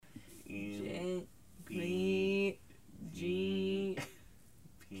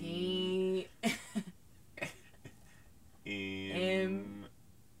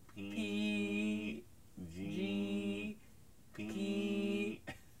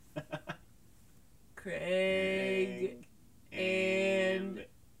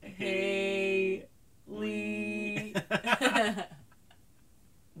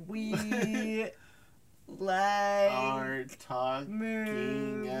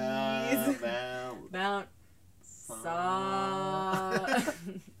Saw.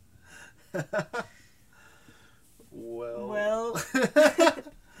 Well.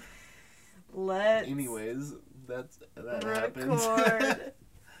 Let's Anyways, that record happens. the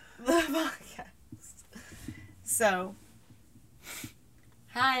podcast. So,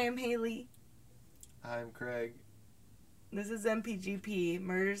 hi, I'm Haley. I'm Craig. This is MPGP,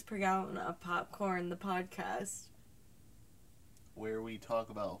 Murders Per Gallon of Popcorn, the podcast. Where we talk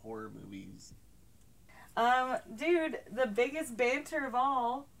about horror movies. Dude, the biggest banter of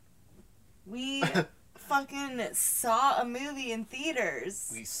all. We fucking saw a movie in theaters.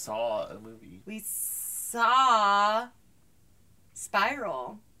 We saw a movie. We saw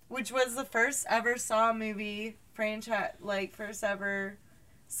Spiral, which was the first ever Saw movie franchise, first ever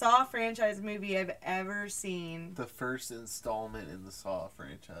Saw franchise movie I've ever seen. The first installment in the Saw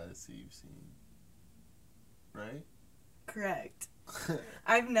franchise that you've seen. Right? Correct.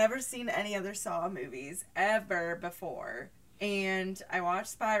 I've never seen any other Saw movies ever before. And I watched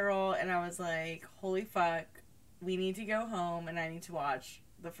Spiral and I was like, holy fuck, we need to go home and I need to watch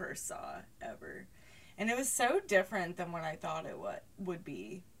the first Saw ever. And it was so different than what I thought it would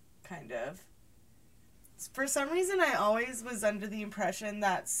be, kind of. For some reason, I always was under the impression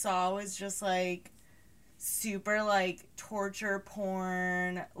that Saw was just, super, torture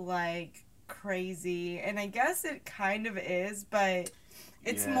porn, crazy. And I guess it kind of is, but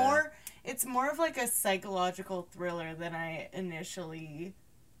it's more of, a psychological thriller than I initially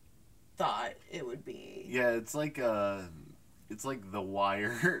thought it would be. Yeah, it's like The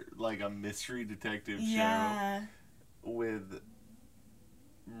Wire, a mystery detective show with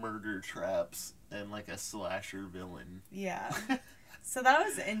murder traps and a slasher villain. Yeah. So that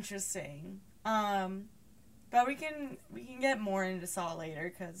was interesting. But we can get more into Saw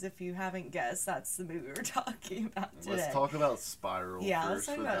later, because if you haven't guessed, that's the movie we're talking about today. Let's talk about Spiral yeah, first.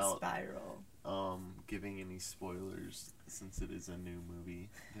 let's talk about Spiral. Giving any spoilers, since it is a new movie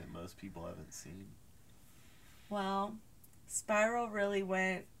that most people haven't seen. Well, Spiral really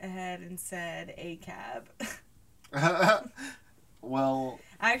went ahead and said ACAB. Well,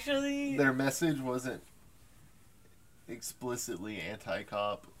 actually, their message wasn't explicitly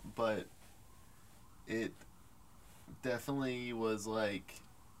anti-cop, but it definitely was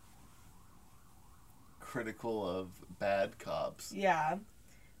critical of bad cops. Yeah.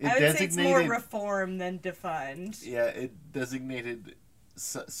 I would say it's more reform than defund. Yeah, it designated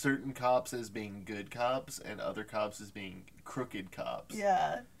certain cops as being good cops and other cops as being crooked cops.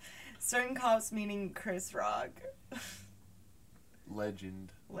 Yeah. Certain cops meaning Chris Rock.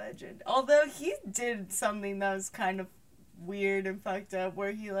 Legend. Although he did something that was kind of weird and fucked up,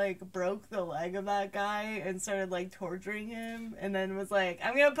 where he broke the leg of that guy and started torturing him, and then was like,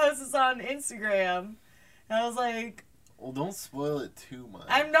 I'm gonna post this on Instagram. And I was like, well, don't spoil it too much.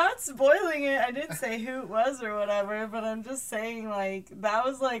 I'm not spoiling it. I didn't say who it was or whatever, but I'm just saying that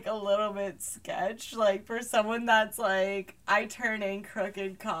was a little bit sketch. For someone that's I turn in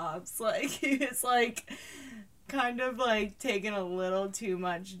crooked cops. It's kind of taking a little too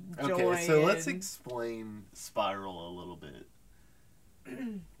much joy. Okay, so let's explain Spiral a little bit.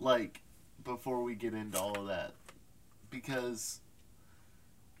 Before we get into all of that. Because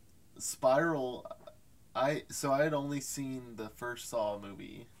Spiral, I had only seen the first Saw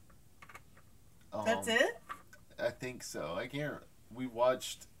movie. That's it? I think so. We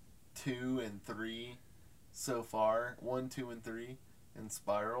watched 2 and 3 so far. 1, 2, and 3 in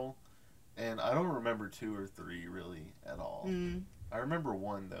Spiral. And I don't remember 2 or 3 really at all. I remember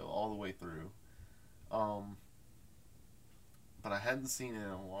 1 though, all the way through. But I hadn't seen it in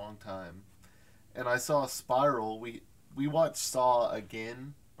a long time. And I saw Spiral. We watched Saw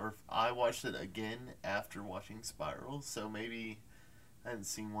again, or I watched it again after watching Spiral. So maybe I hadn't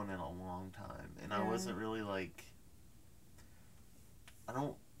seen one in a long time. And I wasn't really I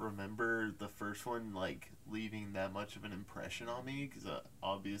don't remember the first one leaving that much of an impression on me, because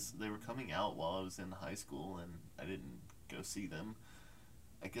obviously they were coming out while I was in high school and I didn't go see them.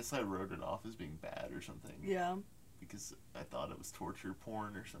 I guess I wrote it off as being bad or something. Yeah. Because I thought it was torture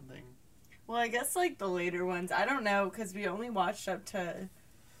porn or something. Well, I guess the later ones, I don't know, because we only watched up to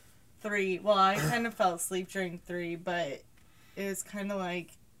 3. Well, I kind of fell asleep during 3, but it was kind of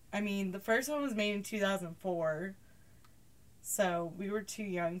the first one was made in 2004. So we were too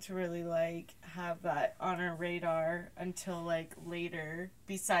young to really have that on our radar until later.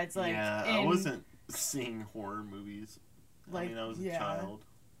 Besides I wasn't seeing horror movies. I was a child.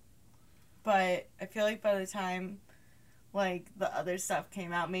 But I feel by the time the other stuff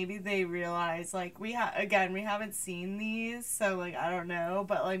came out, maybe they realized we haven't seen these, so I don't know,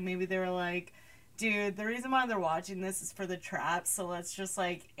 but maybe they were dude, the reason why they're watching this is for the traps, so let's just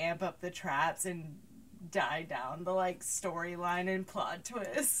amp up the traps and die down the like storyline and plot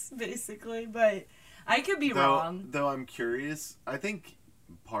twists, basically. But I could be wrong. Though I'm curious, I think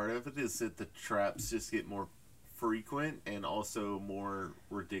part of it is that the traps just get more frequent and also more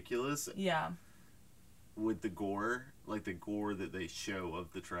ridiculous. Yeah. With the gore, like the gore that they show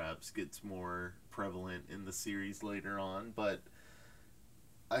of the traps gets more prevalent in the series later on, but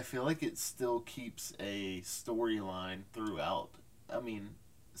I feel like it still keeps a storyline throughout. I mean,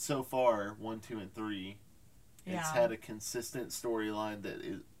 so far, 1, 2, and 3, it's had a consistent storyline that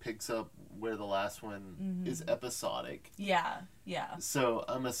it picks up where the last one is episodic. Yeah, yeah. So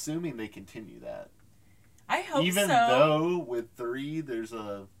I'm assuming they continue that. I hope Even so. though with 3,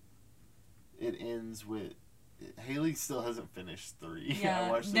 it ends with Haley still hasn't finished 3. Yeah, I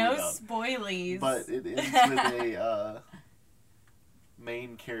watched no spoilies. But it ends with a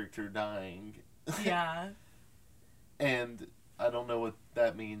main character dying. Yeah. And I don't know what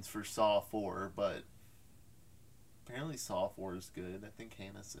that means for Saw 4, but apparently Saw 4 is good. I think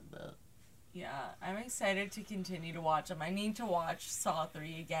Hannah said that. Yeah, I'm excited to continue to watch them. I need to watch Saw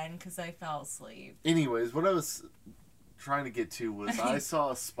 3 again because I fell asleep. Anyways, what I was trying to get to was I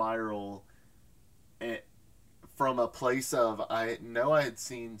saw Spiral from a place of, I know I had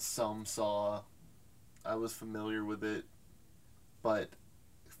seen some Saw. I was familiar with it, but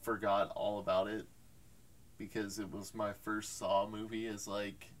forgot all about it because it was my first Saw movie as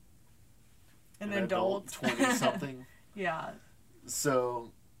like An adult. 20-something. Yeah.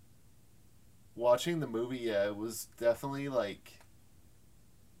 So, watching the movie, yeah, it was definitely like,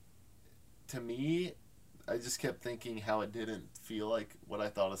 to me, I just kept thinking how it didn't feel like what I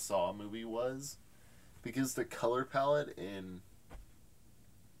thought a Saw movie was. Because the color palette in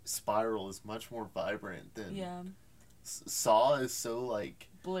Spiral is much more vibrant than... Yeah. Saw is so, like...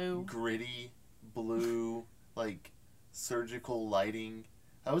 Blue. Gritty, blue, like, surgical lighting.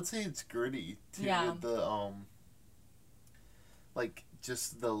 I would say it's gritty, too. Yeah. Like,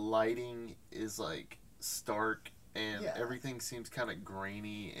 just the lighting is, like, stark, and everything seems kind of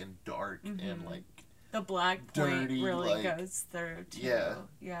grainy and dark, and, like... The black point dirty, really like, goes through, too. Yeah.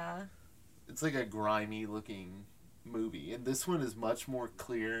 Yeah. It's like a grimy looking movie, and this one is much more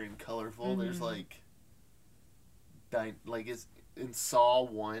clear and colorful. There's like it's in Saw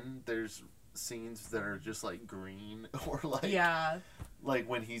 1, there's scenes that are just like green or like like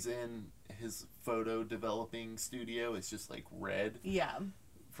when he's in his photo developing studio, it's just like red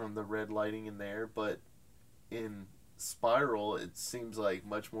from the red lighting in there. But in Spiral, it seems like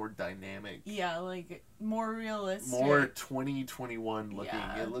much more dynamic, like more realistic, more 2021 looking.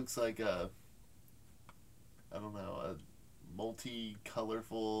 It looks like a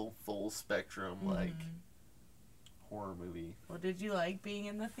multi-colorful, full spectrum, like, horror movie. Well, did you like being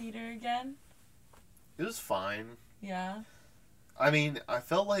in the theater again? It was fine. Yeah. I mean, I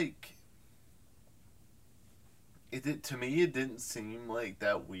felt like to me, it didn't seem like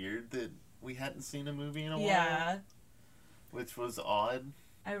that weird that we hadn't seen a movie in a while. Yeah. Which was odd.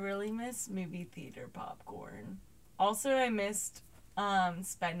 I really missed movie theater popcorn. Also, I missed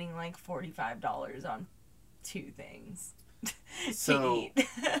spending like $45 on 2 things to eat.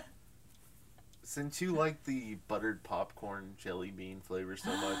 Since you like the buttered popcorn jelly bean flavor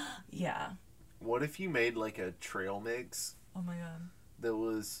so much, yeah, what if you made like a trail mix? Oh my god. That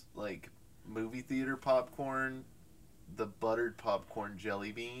was like movie theater popcorn, the buttered popcorn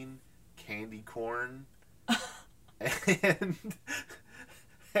jelly bean, candy corn, and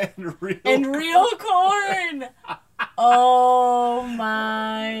real corn. Oh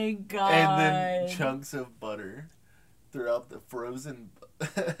my god. And then chunks of butter throughout the frozen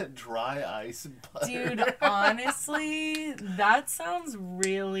dry ice butter. Dude, honestly, that sounds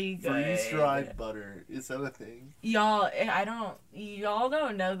really good. Freeze-dried butter. Is that a thing? Y'all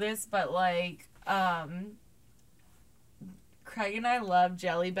don't know this, but like, Craig and I love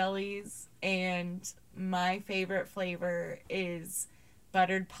Jelly Bellies, and my favorite flavor is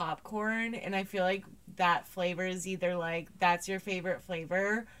buttered popcorn, and I feel like that flavor is either like that's your favorite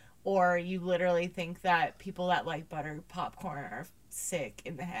flavor, or you literally think that people that like buttered popcorn are sick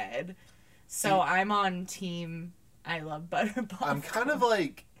in the head. So I'm on team I love buttered popcorn. I'm kind of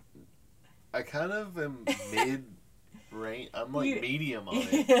like, I kind of am mid-range. I'm like medium on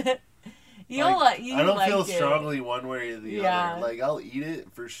it. I don't feel strongly one way or the other. Like, I'll eat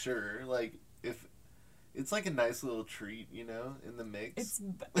it for sure. Like, if it's like a nice little treat, you know, in the mix.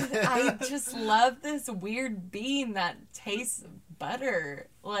 I just love this weird bean that tastes butter.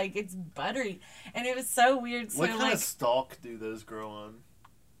 Like, it's buttery. And it was so weird. What kind of stalk do those grow on?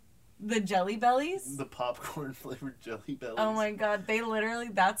 The Jelly Bellies? The popcorn flavored Jelly Bellies. Oh my god, they literally,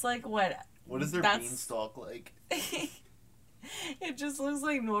 that's like what... What is their beanstalk like? It just looks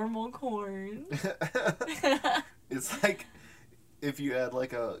like normal corn. It's like if you had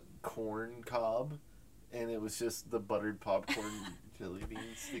like a corn cob and it was just the buttered popcorn jelly beans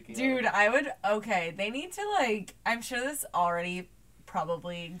sticking Dude, out. I would... Okay, they need to, like... I'm sure this already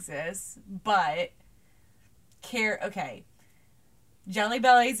probably exists, but... Okay. Jelly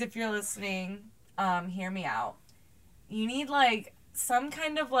Bellies, if you're listening, hear me out. You need, like, some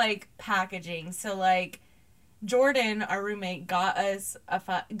kind of, like, packaging. So, like, Jordan, our roommate, got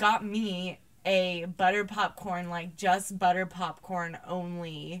me a butter popcorn, like, just butter popcorn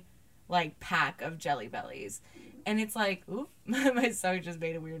only, like, pack of Jelly Bellies. And it's like, oop, my stomach just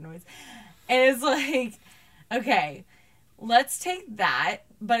made a weird noise. And it's like, okay, let's take that,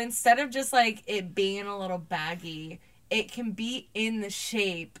 but instead of just, like, it being a little baggy, it can be in the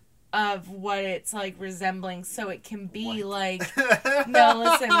shape of what it's, like, resembling, so it can be, like,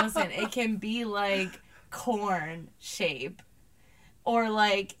 no, listen, it can be, like, corn shape. Or,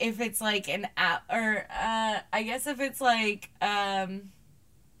 like, if it's, like, I guess if it's, like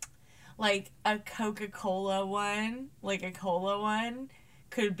a Coca-Cola one, like a cola one,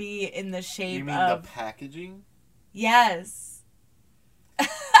 could be in the shape You mean of... the packaging? Yes.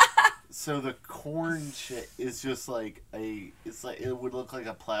 So the corn shit is just like it's like, it would look like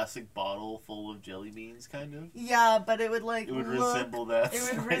a plastic bottle full of jelly beans, kind of. Yeah, but it would, like, It would resemble that. It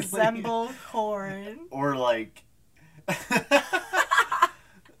would slightly. resemble corn. Or like...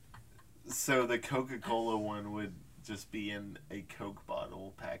 So the Coca-Cola one would just be in a Coke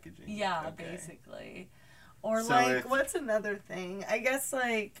bottle packaging. Yeah, Okay. basically. Or, So like, what's another thing? I guess,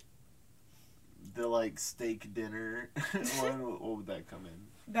 like... The, like, steak dinner one, what would that come in?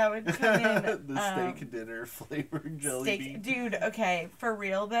 That would come in... The steak dinner flavored jelly bean. Dude, okay, for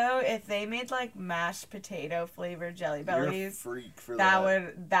real, though, if they made, like, mashed potato flavored Jelly You're a Bellies... freak for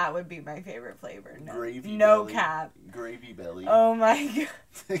that. That would be my favorite flavor. No, Gravy no belly. cap. Gravy belly. Oh my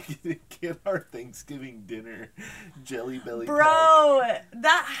god. Get our Thanksgiving dinner Jelly Belly Bro,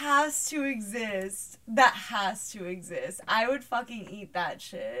 that has to exist. That has to exist. I would fucking eat that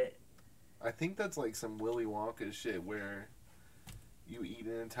shit. pack. I think that's like some Willy Wonka shit where you eat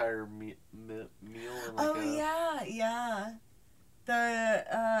an entire meal in like yeah.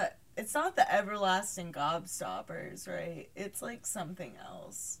 It's not the everlasting gobstoppers, right? It's like something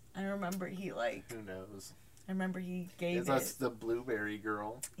else. I remember he like... Who knows? I remember he gave That's it... the blueberry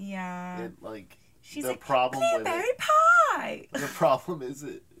girl. Yeah. It like... She's the like, problem with blueberry it, pie! the problem is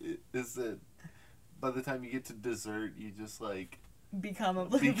that by the time you get to dessert, you just like Become a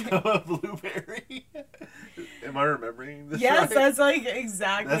blueberry. become a blueberry. Am I remembering this Yes, right? that's like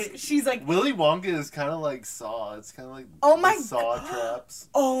exactly. She's like, Willy Wonka is kind of like Saw. It's kind of like oh my the Saw God. traps.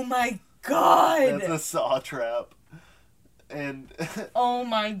 oh my god. That's a Saw trap. And Oh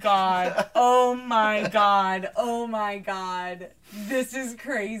my god. Oh my god. Oh my god. This is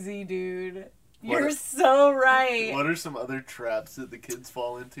crazy, dude. You're so right. what are some other traps that the kids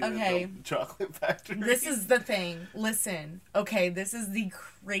fall into Okay. in the chocolate factory? This is the thing. Listen. Okay, this is the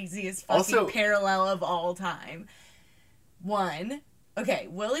craziest fucking Also- parallel of all time. One, okay,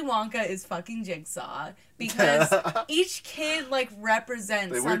 Willy Wonka is fucking Jigsaw because each kid like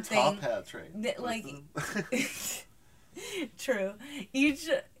represents they wear something. top hats, right? that, like, Most True. Each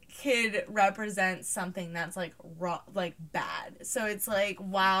kid represents something that's like raw, like bad. So it's like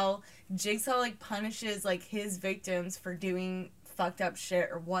while Jigsaw like punishes like his victims for doing fucked up shit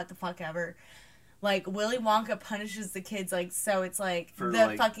or what the fuck ever, like Willy Wonka punishes the kids like, so it's like For, the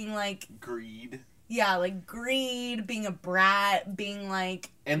like, fucking like, greed. yeah, like greed, being a brat, being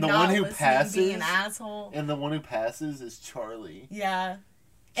like, And the not one who listening, passes, being an asshole. and the one who passes is Charlie. Yeah.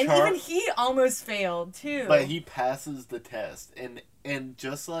 And even he almost failed too. But he passes the test, and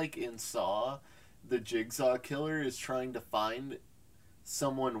just like in Saw, the Jigsaw killer is trying to find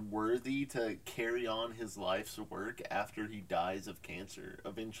someone worthy to carry on his life's work after he dies of cancer.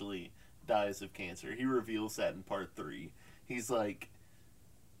 Eventually dies of cancer. He reveals that in part 3. He's like,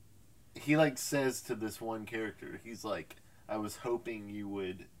 he like says to this one character, he's like, I was hoping you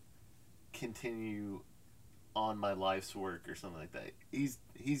would continue on my life's work or something like that.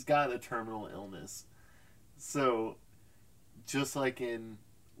 He's got a terminal illness. So just like in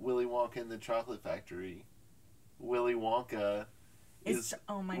Willy Wonka and the Chocolate Factory, Willy Wonka is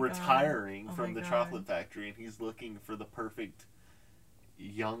retiring from the chocolate factory, and he's looking for the perfect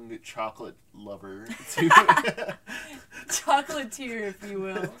young chocolate lover to chocolatier, if you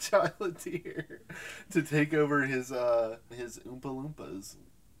will. chocolatier to take over his Oompa Loompas.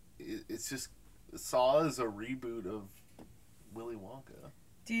 It's just, Saw is a reboot of Willy Wonka.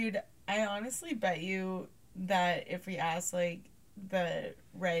 Dude, I honestly bet you that if we asked, like, the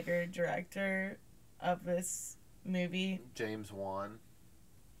writer, director of this movie? James Wan.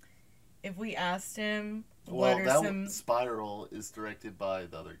 If we asked him, Well, what are that some... Spiral is directed by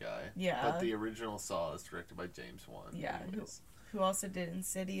the other guy. Yeah. But the original Saw is directed by James Wan. Yeah. Anyways. Who also did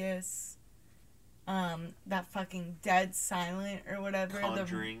Insidious? That fucking Dead Silent or whatever.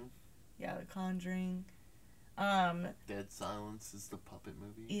 Conjuring. The Conjuring. Dead Silence is the puppet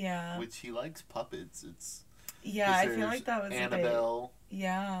movie. Yeah. Which he likes puppets. Yeah, I feel like that was Annabelle.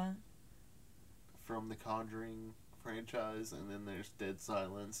 Yeah. From the Conjuring franchise, and then there's Dead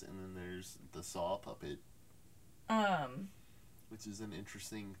Silence, and then there's the Saw puppet. Which is an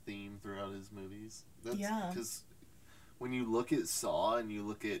interesting theme throughout his movies. Because when you look at Saw and you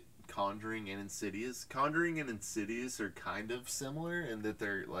look at Conjuring and Insidious are kind of similar in that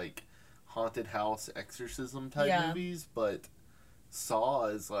they're like haunted house exorcism type movies, but Saw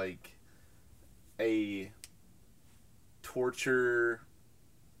is like a torture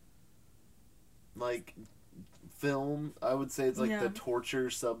like film. I would say it's like the torture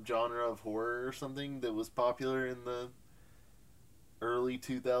subgenre of horror or something that was popular in the early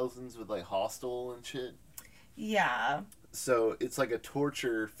 2000s with like Hostel and shit. Yeah. So it's like a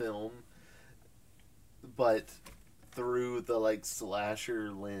torture film, but through the like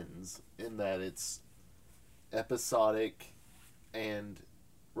slasher lens, in that it's episodic and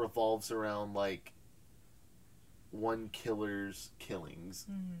revolves around like one killer's killings.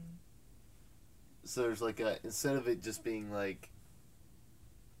 Mm-hmm. So there's like instead of it just being like,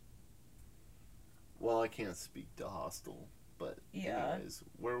 well, I can't speak to Hostel, but anyways,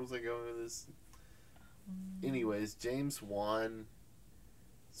 where was I going with this? Anyways, James Wan's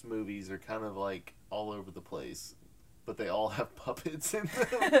movies are kind of like all over the place, but they all have puppets in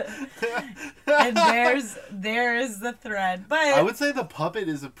them. And there is the thread. But I would say the puppet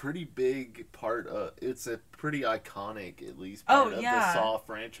is a pretty big part of, it's a pretty iconic, at least, part of the Saw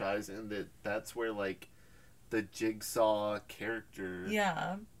franchise, and that's where like the Jigsaw character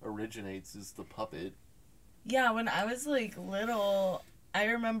originates, is the puppet. Yeah, when I was like little, I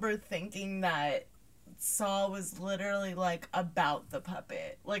remember thinking that Saw was literally like about the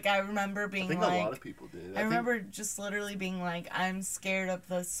puppet. Like I remember being a lot of people did. I remember just literally being like, I'm scared of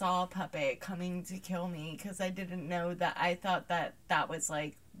the Saw puppet coming to kill me, because I didn't know that. I thought that was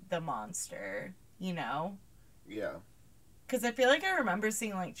like the monster, you know? Yeah. Because I feel like I remember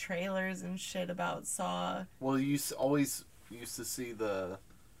seeing like trailers and shit about Saw. Well, you always used to see the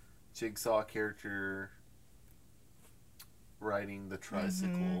Jigsaw character riding the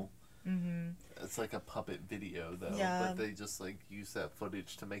tricycle. Mm-hmm. It's like a puppet video, though. Yeah. But they just like use that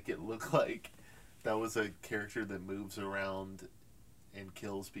footage to make it look like that was a character that moves around and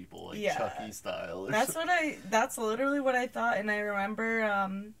kills people, like Chucky style. That's literally what I thought. And I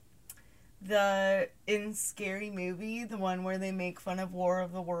remember in Scary Movie, the one where they make fun of War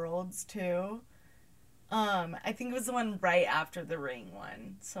of the Worlds too. I think it was the one right after the Ring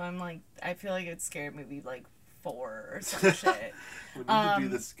one. So I'm like, I feel like it's Scary Movie like 4 or some shit. We need to do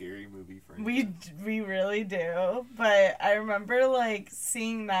the Scary Movie franchise. We really do. But I remember like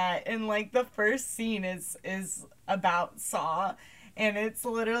seeing that, and like the first scene is about Saw, and it's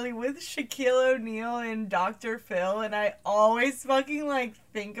literally with Shaquille O'Neal and Dr. Phil, and I always fucking like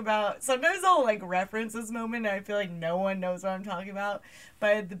think about, sometimes I'll like reference this moment and I feel like no one knows what I'm talking about,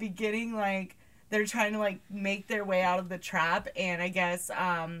 but at the beginning, like they're trying to like make their way out of the trap, and I guess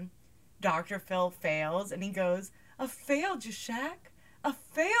Dr. Phil fails, and he goes, "I failed you, Shaq. I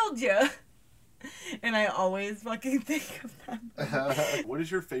failed you." And I always fucking think of that. What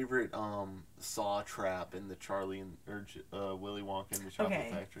is your favorite Saw trap in the Willy Wonka and the Chocolate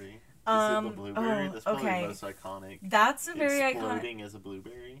Factory? Is it the blueberry? That's probably the most iconic. That's a very exploding as a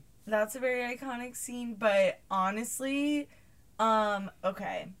blueberry. That's a very iconic scene, but honestly,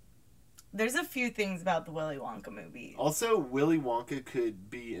 okay. There's a few things about the Willy Wonka movie. Also, Willy Wonka could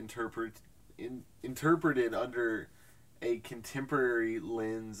be interpreted under a contemporary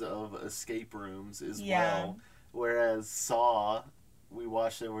lens of escape rooms as well. Whereas Saw, we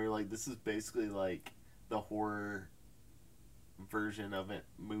watched it and we were like, this is basically like the horror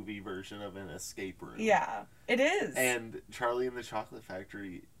movie version of an escape room. Yeah, it is. And Charlie and the Chocolate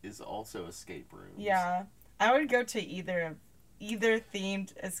Factory is also escape rooms. Yeah, I would go to either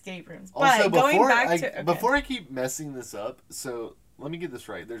themed escape rooms. Also, but before I keep messing this up, so let me get this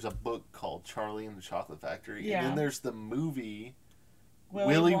right. There's a book called Charlie and the Chocolate Factory, and then there's the movie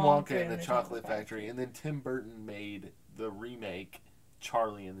Willy Wonka and the Chocolate Factory, and then Tim Burton made the remake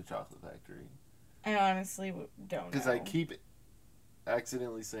Charlie and the Chocolate Factory. I honestly don't know. Because I keep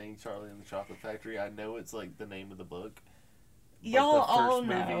accidentally saying Charlie and the Chocolate Factory. I know it's like the name of the book. Y'all the first all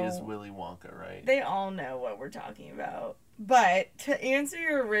movie know. is Willy Wonka, right? They all know what we're talking about. But to answer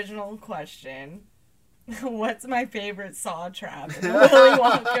your original question, What's my favorite saw trap in Willy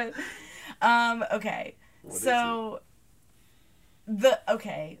Wonka? Okay. What is So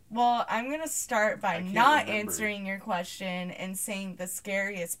well, I'm gonna start by I can't not remember. answering your question and saying the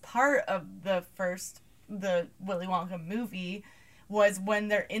scariest part of the Willy Wonka movie was when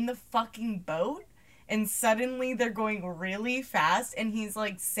they're in the fucking boat and suddenly they're going really fast and he's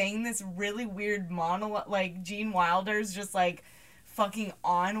like saying this really weird monologue, like Gene Wilder's just like fucking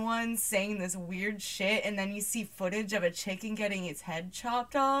on one saying this weird shit, and then you see footage of a chicken getting its head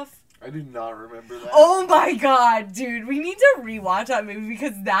chopped off. I do not remember that. Oh my god, dude. We need to rewatch that movie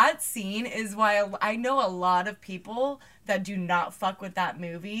because that scene is why I know a lot of people that do not fuck with that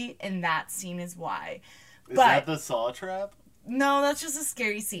movie, and that scene is why. Is that the saw trap? No, that's just a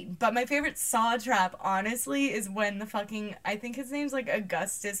scary scene. But my favorite saw trap, honestly, is when the fucking, I think his name's like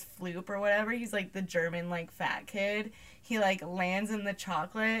Augustus Floop or whatever. He's like the German, like, fat kid. He, like, lands in the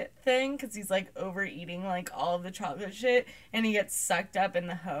chocolate thing because he's, like, overeating, like, all of the chocolate shit. And he gets sucked up in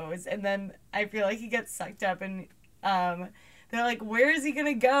the hose. And then I feel like he gets sucked up and, they're like, where is he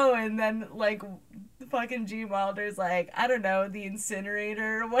gonna go? And then, like, the fucking Gene Wilder's like, I don't know, the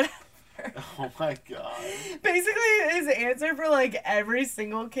incinerator or whatever. Oh my god. Basically, his answer for, like, every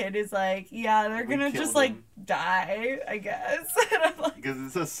single kid is like, yeah, they're We gonna killed just, like, him. die, I guess. And I'm like, Because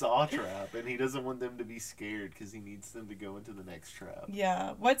it's a saw trap, and he doesn't want them to be scared because he needs them to go into the next trap.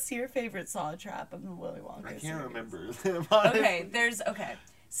 yeah. What's your favorite saw trap of the Willy Wonka I can't series? remember.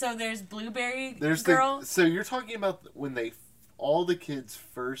 So there's Blueberry There's Girl. so you're talking about when all the kids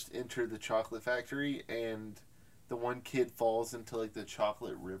first enter the chocolate factory, and the one kid falls into like the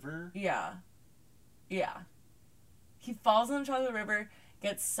chocolate river. Yeah. He falls in the chocolate river,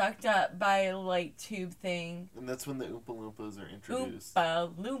 gets sucked up by a, like, tube thing. And that's when the Oompa Loompas are introduced.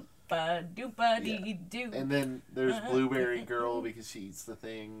 Oompa Loompa Doopa Dee Doo. And then there's Blueberry Girl because she eats the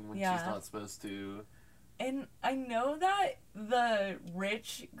thing when she's Yeah. not supposed to. And I know that the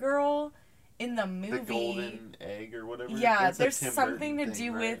rich girl in the movie... The golden egg or whatever. Yeah, That's a there's Tim something to Burton thing,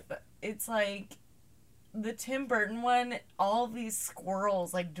 do right? with... It's like... The Tim Burton one, all these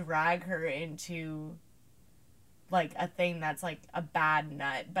squirrels, like, drag her into... like a thing that's like a bad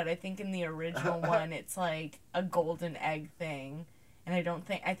nut, but I think in the original one it's like a golden egg thing, and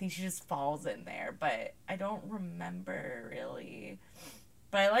I think she just falls in there, but I don't remember really.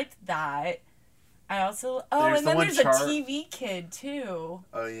 But I liked that. I also There's the one there's a TV kid too.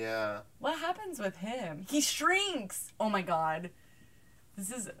 Oh yeah. What happens with him? He shrinks. Oh my god,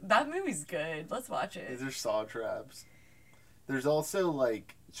 that movie's good. Let's watch it. These are saw traps. There's also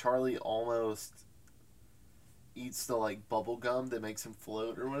like Charlie almost eats the like bubble gum that makes him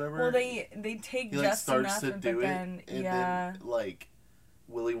float or whatever. Well, they take he like just starts enough, to but do it, then and yeah. then like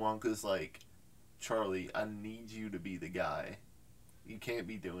Willy Wonka's like, Charlie, I need you to be the guy. You can't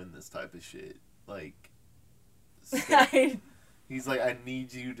be doing this type of shit. Like, stop. He's like, I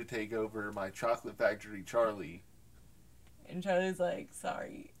need you to take over my chocolate factory, Charlie. And Charlie's like,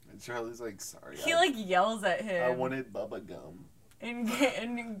 sorry. And Charlie's like, sorry. He like yells at him. I wanted bubba gum. And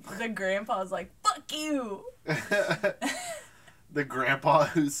the grandpa's like, fuck you. The grandpa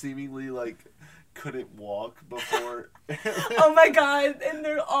who seemingly like couldn't walk before. Oh my god, and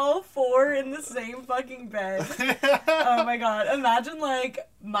they're all four in the same fucking bed. Oh my god, imagine like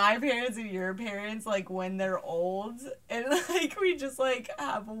my parents and your parents like when they're old, and like we just like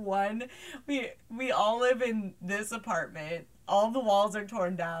have one. We all live in this apartment. All the walls are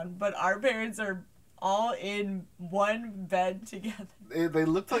torn down, but our parents are all in one bed together. They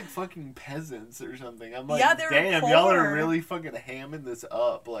looked like fucking peasants or something. I'm like, Yeah, they were damn, y'all are poor. really fucking hamming this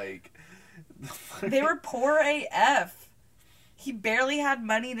up. Like, They were poor AF. He barely had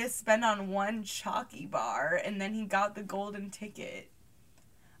money to spend on one chalky bar, and then he got the golden ticket.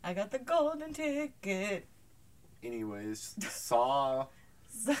 I got the golden ticket. Anyways, saw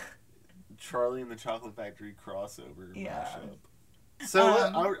Charlie and the Chocolate Factory crossover Yeah. mashup.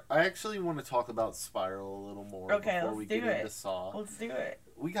 So I actually want to talk about Spiral a little more Okay, before let's we do get it. into Saw. Let's do it.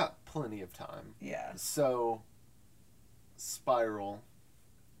 We got plenty of time. Yeah. So, Spiral.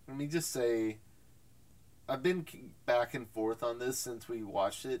 Let me just say, I've been back and forth on this since we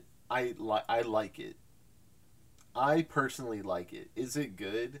watched it. I like it. I personally like it. Is it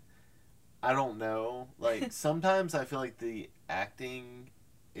good? I don't know. Like, sometimes I feel like the acting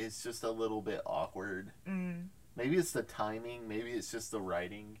is just a little bit awkward. Mm. Maybe it's the timing. Maybe it's just the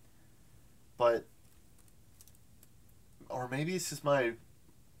writing. But, or maybe it's just my,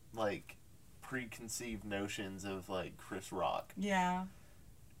 like, preconceived notions of, like, Chris Rock. Yeah.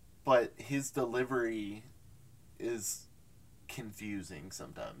 But his delivery is confusing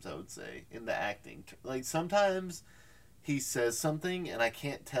sometimes, I would say, in the acting. Like, sometimes he says something and I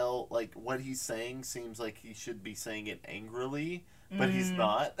can't tell, like, what he's saying seems like he should be saying it angrily, but he's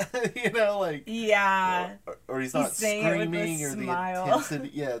not. You know, like, Yeah. or he's not saying it with a screaming, or the smile.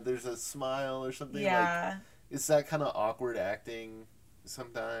 intensity. Yeah, there's a smile or something. Yeah. Like, it's that kind of awkward acting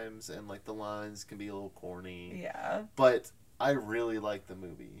sometimes, and like the lines can be a little corny. Yeah. But I really like the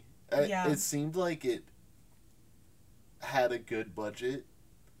movie. Yeah. It seemed like it had a good budget.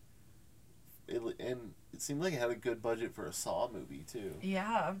 And it seemed like it had a good budget for a Saw movie too.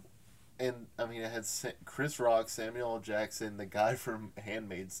 Yeah. And I mean, it had Chris Rock, Samuel L. Jackson, the guy from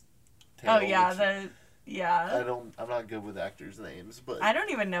 *Handmaid's Tale*. Oh yeah, I'm not good with actors' names, but I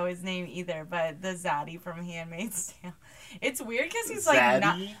don't even know his name either. But the Zaddy from *Handmaid's Tale*. It's weird because he's Zaddy? like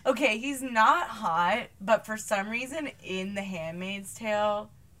not okay. He's not hot, but for some reason in the *Handmaid's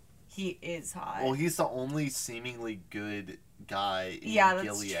Tale*, he is hot. Well, he's the only seemingly good guy in that's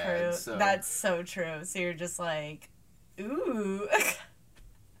Gilead. true. So. That's so true. So you're just like, ooh.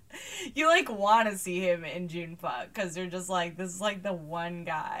 You like want to see him in June Fuck because you're just like, this is like the one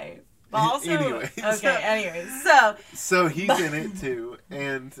guy. But also, anyways, so he's in it too,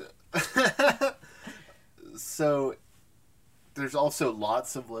 and so there's also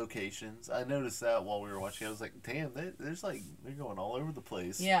lots of locations. I noticed that while we were watching. I was like, damn, there's like, they're going all over the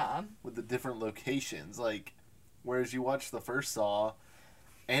place. Yeah. With the different locations, like, whereas you watch the first Saw,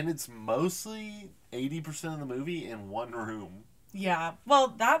 and it's mostly 80% of the movie in one room. Yeah. Well,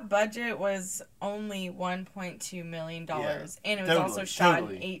 that budget was only $1.2 million, and it was also shot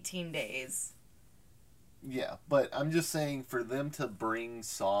in 18 days. Yeah, but I'm just saying, for them to bring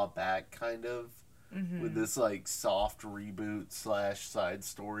Saw back, kind of, with this, like, soft reboot / side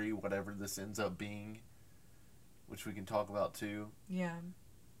story, whatever this ends up being, which we can talk about, too. Yeah.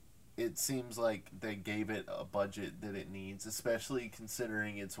 It seems like they gave it a budget that it needs, especially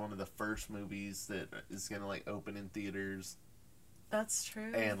considering it's one of the first movies that is going to, like, open in theaters. That's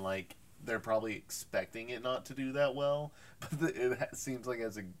true. And, like, they're probably expecting it not to do that well, but it seems like it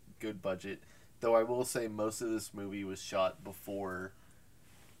has a good budget. Though I will say most of this movie was shot before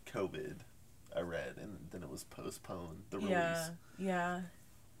COVID, I read, and then it was postponed, the release. Yeah.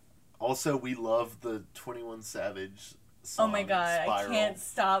 Also, we love the 21 Savage song, oh my god, Spiral, I can't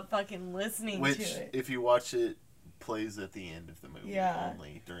stop fucking listening to it. Which, if you watch it, plays at the end of the movie,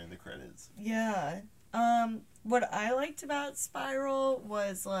 only during the credits. Yeah. What I liked about Spiral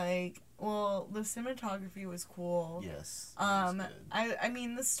was, like, well, the cinematography was cool. Yes. I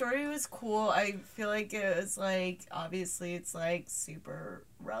mean, the story was cool. I feel like it was, like, obviously it's, like, super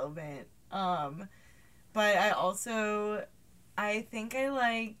relevant. But I think I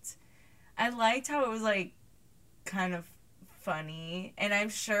liked how it was, like, kind of funny. And I'm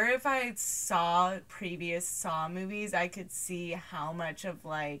sure if I saw previous Saw movies, I could see how much of,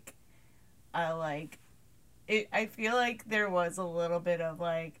 like, I feel like there was a little bit of,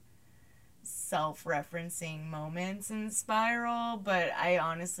 like, self-referencing moments in Spiral, but I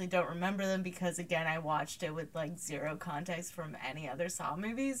honestly don't remember them because, again, I watched it with, like, zero context from any other Saw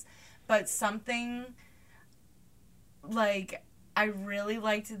movies. But something, like, I really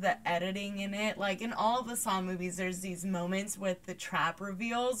liked the editing in it. Like, in all of the Saw movies, there's these moments with the trap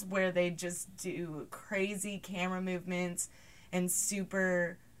reveals where they just do crazy camera movements and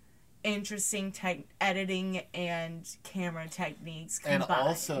super interesting editing and camera techniques combined. And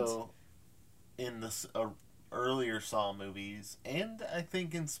also, in the earlier Saw movies, and I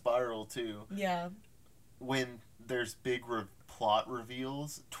think in Spiral too, when there's big plot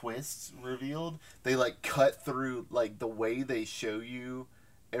reveals, twists revealed, they, like, cut through, like, the way they show you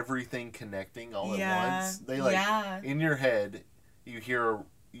everything connecting all at once. They, like, in your head, you hear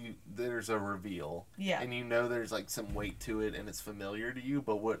there's a reveal, and you know there's, like, some weight to it and it's familiar to you,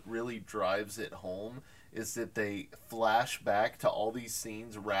 but what really drives it home is that they flash back to all these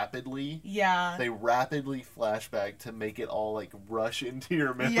scenes rapidly. Yeah. They rapidly flash back to make it all, like, rush into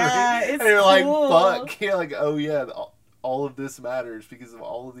your memory. Yeah, it's and you're cool. like, fuck. You're like, oh yeah, all of this matters because of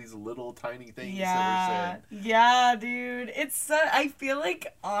all of these little tiny things that were said. Yeah, dude. I feel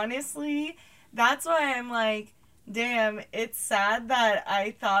like, honestly, that's why I'm like, damn, it's sad that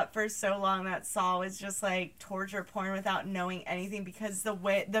I thought for so long that Saw was just, like, torture porn without knowing anything, because the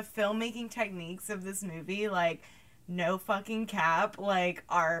filmmaking techniques of this movie, like, no fucking cap, like,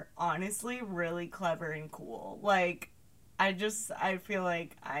 are honestly really clever and cool. Like, I feel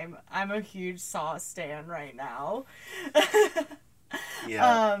like I'm a huge Saw stan right now.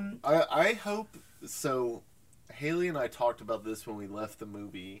 Yeah. I hope so. Haley and I talked about this when we left the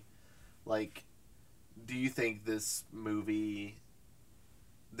movie. Like, do you think this movie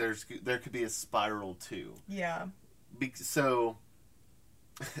there could be a Spiral 2? Yeah. So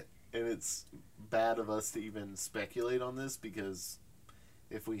and it's bad of us to even speculate on this because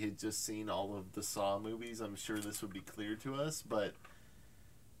if we had just seen all of the Saw movies, I'm sure this would be clear to us, but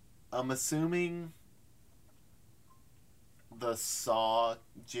I'm assuming the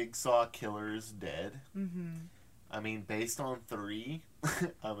Jigsaw killer is dead. Mm-hmm. I mean, based on 3,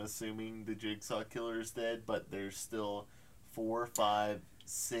 I'm assuming the Jigsaw killer is dead, but there's still 4, 5,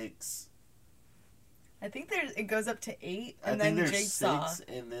 6. I think it goes up to 8, I and think then there's Jigsaw. 6,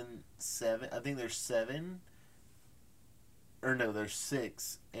 and then 7. I think there's 7. Or no, there's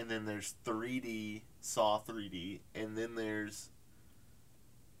 6, and then there's 3D, Saw 3D, and then there's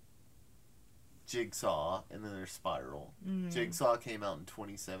Jigsaw, and then there's Spiral. Mm. Jigsaw came out in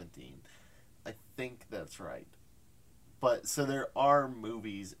 2017. I think that's right. But, so there are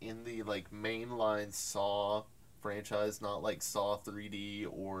movies in the, like, mainline Saw franchise, not like Saw 3D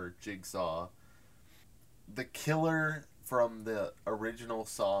or Jigsaw. The killer from the original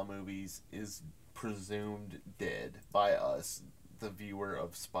Saw movies is presumed dead by us, the viewer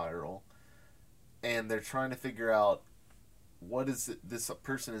of Spiral. And they're trying to figure out what is it? This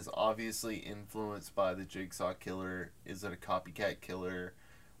person is obviously influenced by the Jigsaw killer. Is it a copycat killer?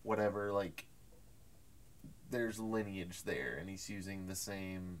 Whatever, like, there's lineage there, and he's using the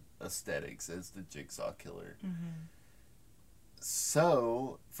same aesthetics as the Jigsaw killer. Mm-hmm.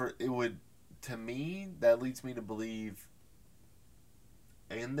 So, to me, that leads me to believe,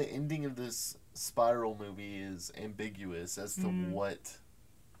 and the ending of this Spiral movie is ambiguous as to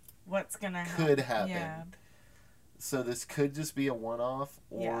what's gonna could happen. Yeah. So this could just be a one-off,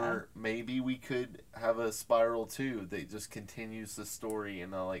 or maybe we could have a Spiral 2 that just continues the story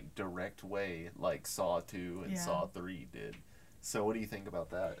in a like direct way, like Saw 2 and Saw 3 did. So what do you think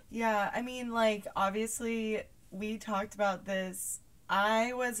about that? Yeah, I mean, like, obviously, we talked about this.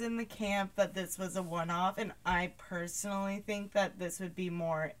 I was in the camp that this was a one-off, and I personally think that this would be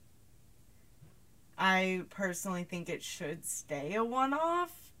more... I personally think it should stay a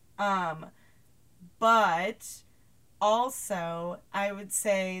one-off. But... also, I would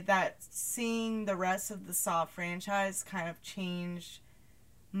say that seeing the rest of the Saw franchise kind of changed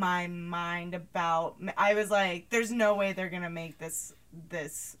my mind about... I was like, there's no way they're going to make this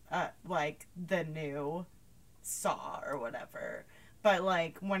like, the new Saw or whatever. But,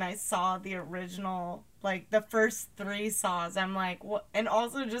 like, when I saw the original, like, the first 3 Saws, I'm like, what? And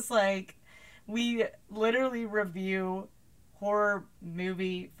also just, like, we literally review horror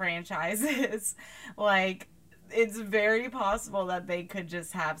movie franchises. Like... it's very possible that they could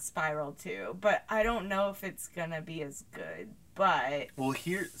just have Spiral 2, but I don't know if it's gonna be as good, but... Well,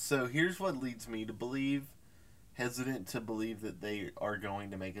 here's what leads me to hesitant to believe that they are going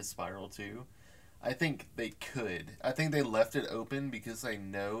to make a Spiral 2. I think they could. I think they left it open because they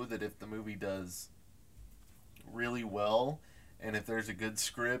know that if the movie does really well, and if there's a good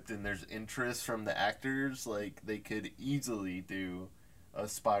script and there's interest from the actors, like, they could easily do a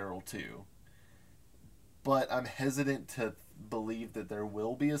Spiral 2. But I'm hesitant to believe that there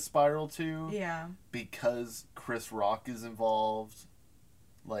will be a Spiral 2. Yeah. Because Chris Rock is involved.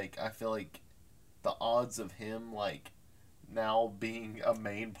 Like, I feel like the odds of him, like, now being a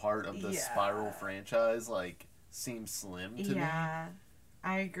main part of the Spiral franchise, like, seem slim to me. Yeah.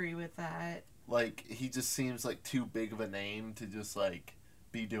 I agree with that. Like, he just seems like too big of a name to just, like,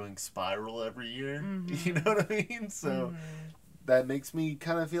 be doing Spiral every year. Mm-hmm. You know what I mean? So, that makes me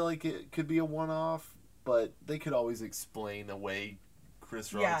kind of feel like it could be a one-off. But they could always explain away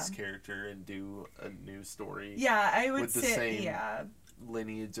Chris Rock's character and do a new story. Yeah, I would with the same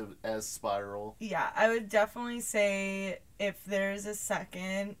lineage as Spiral. Yeah, I would definitely say if there's a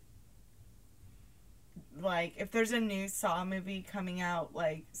second, like, if there's a new Saw movie coming out,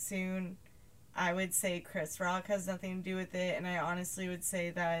 like, soon, I would say Chris Rock has nothing to do with it, and I honestly would say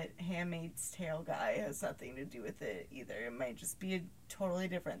that Handmaid's Tale guy has nothing to do with it either. It might just be a totally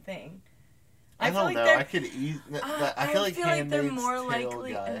different thing. I don't know. I feel like they're more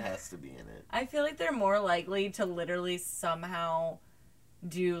likely. Guy has to be in it. I feel like they're more likely to literally somehow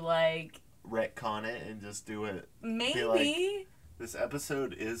do like retcon it and just do it. Maybe like, this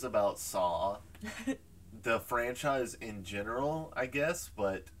episode is about Saw, the franchise in general, I guess,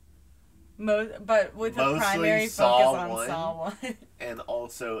 but with a primary focus on Saw 1. And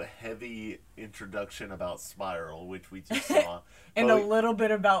also heavy introduction about Spiral, which we just saw. And a little bit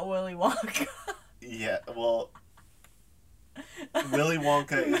about Willy Wonka. Yeah, well, Willy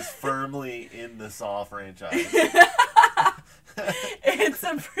Wonka is firmly in the Saw franchise. It's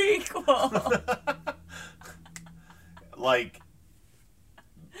a prequel. Like,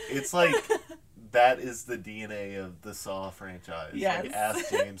 it's like that is the DNA of the Saw franchise. Yes. Like, ask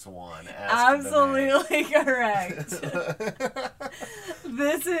James Wan. Ask Absolutely correct.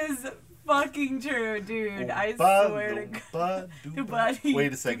 This is fucking true, dude. I swear to God.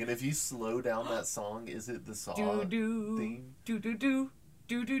 Wait a second. If you slow down that song, is it the Saw theme? Do-do-do.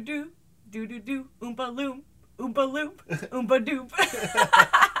 Do-do-do. Do-do-do. Oompa loom. Oompa loop. Oompa doop.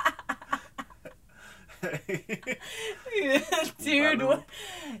 Dude,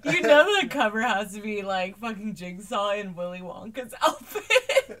 you know the cover has to be like fucking Jigsaw in Willy Wonka's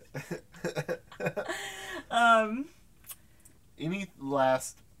outfit. Any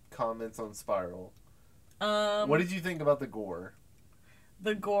last comments on Spiral? What did you think about the gore?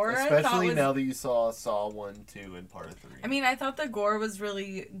 The gore, especially now that you saw 1, 2, and part 3. I mean, I thought the gore was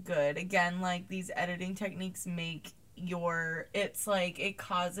really good. Again, like, these editing techniques make it's like it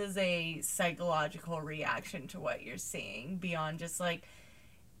causes a psychological reaction to what you're seeing beyond just like,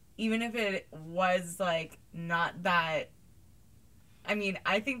 even if it was like not that, I mean,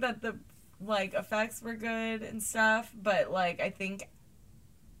 I think that the like effects were good and stuff, but like I think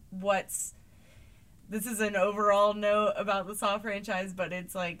this is an overall note about the Saw franchise, but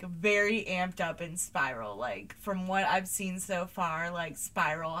it's like very amped up in Spiral. Like from what I've seen so far, like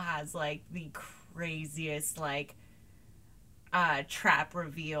Spiral has like the craziest like trap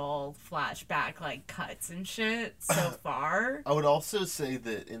reveal flashback like cuts and shit so far. I would also say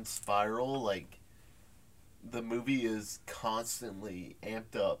that in Spiral, like the movie is constantly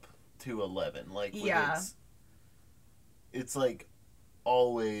amped up to 11. Like it's like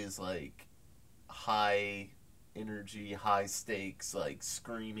always like high energy, high stakes, like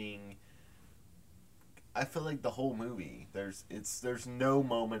screaming. I feel like the whole movie there's no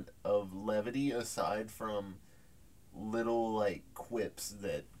moment of levity aside from little like quips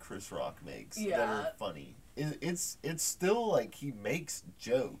that Chris Rock makes that are funny. It's still like he makes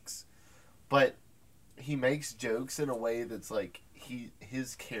jokes, but he makes jokes in a way that's like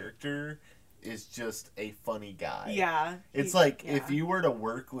his character is just a funny guy. Yeah. It's like if you were to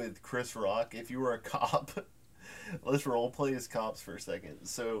work with Chris Rock, if you were a cop, let's role play as cops for a second.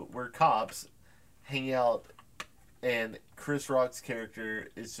 So we're cops hanging out and Chris Rock's character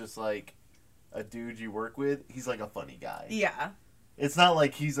is just like a dude you work with. He's like a funny guy. Yeah. It's not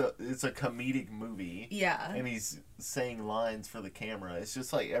like it's a comedic movie. Yeah. And he's saying lines for the camera. It's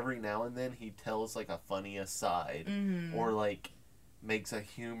just like every now and then he tells like a funny aside or like makes a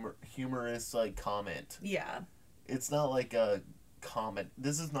humorous like comment. Yeah. It's not like a comedy.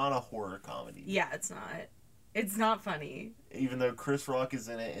 This is not a horror comedy. Yeah, it's not. It's not funny. Even though Chris Rock is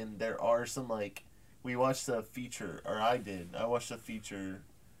in it and there are some like we watched a feature, or I did. I watched a feature,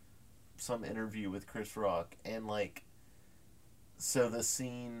 some interview with Chris Rock, and like so the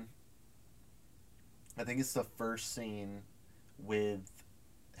scene, I think it's the first scene with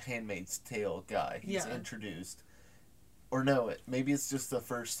Handmaid's Tale guy. He's introduced. Or no, maybe it's just the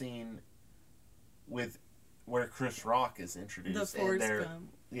first scene with where Chris Rock is introduced. The Forrest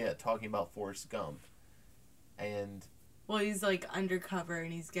Gump. Yeah, talking about Forrest Gump. And well, he's like undercover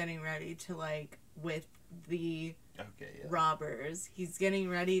and he's getting ready to like with the robbers. He's getting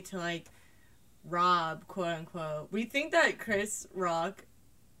ready to like rob, quote unquote. We think that Chris Rock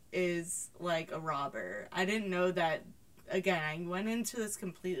is like a robber. I didn't know that. Again, I went into this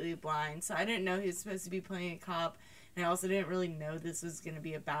completely blind, so I didn't know he was supposed to be playing a cop. And I also didn't really know this was going to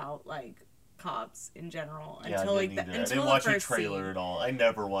be about, like, cops in general. Until, I didn't watch a trailer at all. I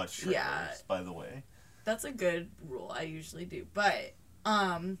never watch trailers, by the way. That's a good rule. I usually do. But,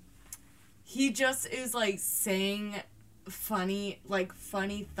 he just is, like, saying funny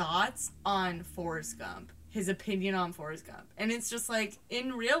thoughts on Forrest Gump. His opinion on Forrest Gump. And it's just, like,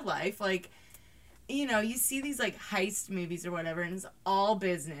 in real life, like, you know, you see these, like, heist movies or whatever, and it's all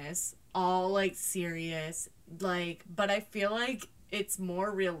business, all, like, serious. Like, but I feel like it's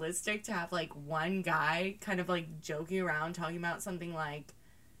more realistic to have like one guy kind of like joking around talking about something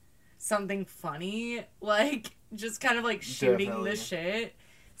funny, like just kind of like shooting the shit.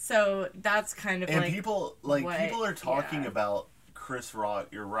 So that's kind of and like people are talking about Chris Rock.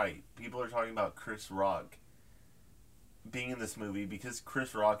 You're right. People are talking about Chris Rock being in this movie because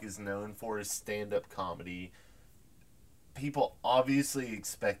Chris Rock is known for his stand-up comedy. People obviously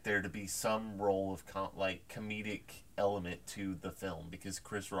expect there to be some role of comedic element to the film because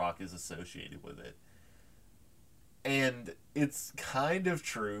Chris Rock is associated with it. And it's kind of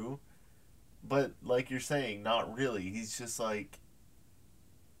true, but like you're saying, not really. He's just like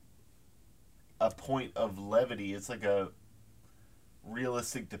a point of levity. It's like a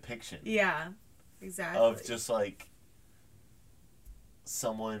realistic depiction. Yeah, exactly. Of just like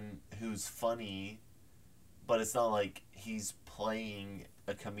someone who's funny, but it's not like he's playing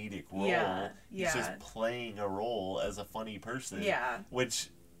a comedic role. Yeah. He's just playing a role as a funny person. Yeah. Which,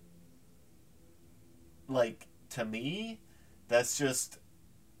 like, to me, that's just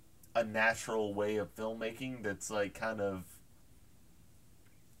a natural way of filmmaking that's, like, kind of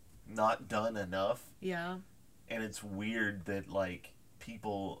not done enough. Yeah. And it's weird that, like,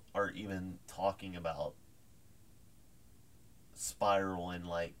 people are even talking about Spiral and,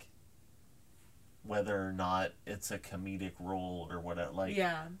 like, whether or not it's a comedic role or whatever. Like,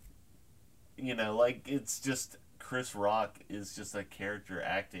 yeah. You know, like, it's just, Chris Rock is just a character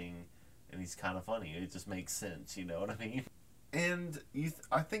acting, and he's kind of funny. It just makes sense, you know what I mean? And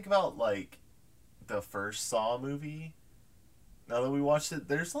I think about, like, the first Saw movie. Now that we watched it,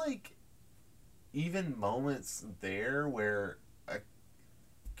 there's, like, even moments there where a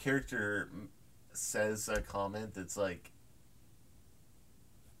character says a comment that's, like,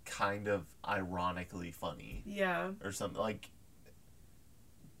 kind of ironically funny. Yeah. Or something. Like,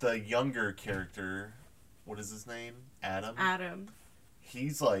 the younger character, what is his name? Adam.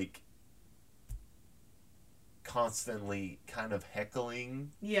 He's, like, constantly kind of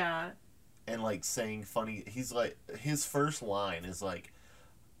heckling. Yeah. And, like, saying funny... He's, like... His first line is, like,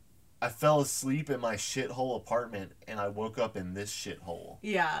 I fell asleep in my shithole apartment and I woke up in this shithole.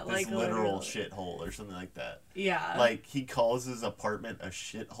 Yeah, this like literal literally. shithole or something like that. Yeah. Like, he calls his apartment a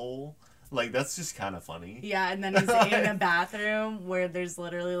shithole. Like, that's just kind of funny. Yeah, and then he's in a bathroom where there's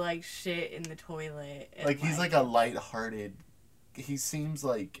literally, like, shit in the toilet. And, like, he's like a lighthearted... He seems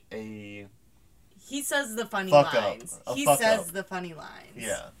like a... He says the funny fuck lines. up. He fuck says up. the funny lines.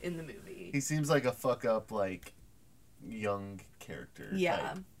 Yeah. In the movie. He seems like a fuck up, like, young character. Yeah.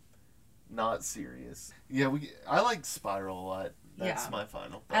 Type. Not serious. Yeah, I like Spiral a lot. That's my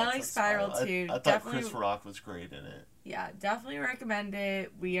final thoughts. I like Spiral too. I thought definitely, Chris Rock was great in it. Yeah, definitely recommend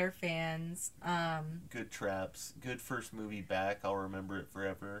it. We are fans. Good traps. Good first movie back. I'll remember it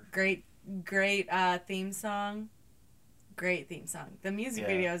forever. Great theme song. Great theme song. The music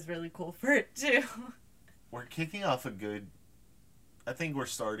video is really cool for it too. We're kicking off a good... I think we're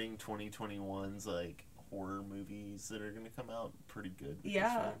starting 2021's, like, horror movies that are going to come out pretty good.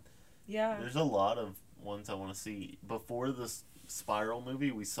 Yeah. Yeah. There's a lot of ones I want to see. Before this Spiral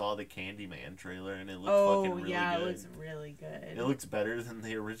movie, we saw the Candyman trailer, and it looked fucking really good. it looks really good. It looks better than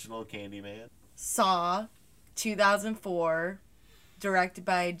the original Candyman. Saw, 2004, directed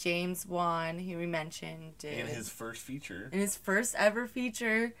by James Wan, who we mentioned. In his first feature. In his first ever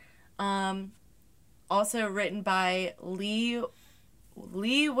feature. Also written by Lee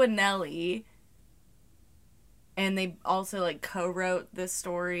Winnelli. And they also, like, co-wrote this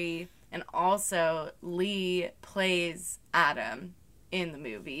story. And also, Lee plays Adam in the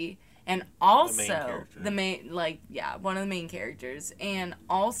movie. And also, one of the main characters. And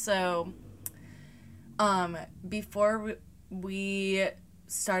also, before we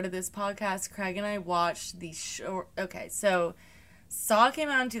started this podcast, Craig and I watched the short... Okay, so Saw came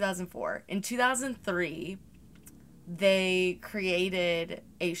out in 2004. In 2003, they created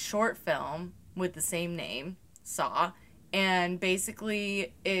a short film with the same name, Saw, and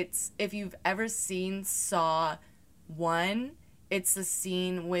basically it's, if you've ever seen Saw 1, it's the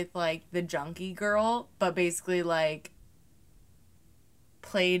scene with, like, the junkie girl, but basically, like,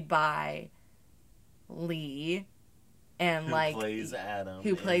 played by Lee, and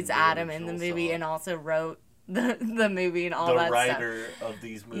who plays Adam in the movie Saw. and also wrote the movie and all that stuff. The writer of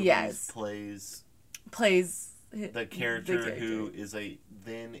these movies plays the character who is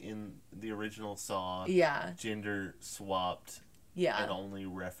then in the original Saw, gender swapped, and only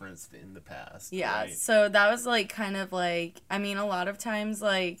referenced in the past. Yeah, right? So that was, like, kind of like, I mean, a lot of times,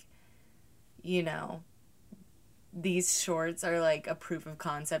 like, you know, these shorts are, like, a proof of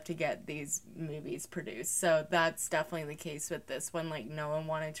concept to get these movies produced. So that's definitely the case with this one. Like, no one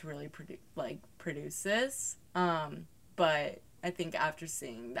wanted to really produce this. But I think after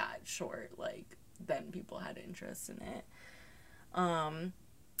seeing that short, like, then people had interest in it.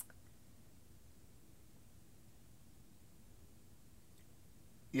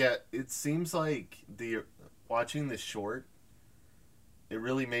 Yeah, it seems like watching this short, it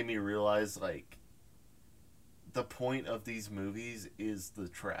really made me realize, like, the point of these movies is the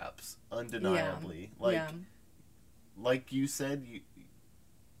traps, undeniably. Like you said,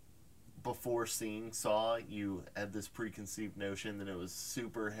 before seeing Saw, you had this preconceived notion that it was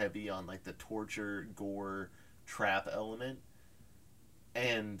super heavy on, like, the torture, gore, trap element.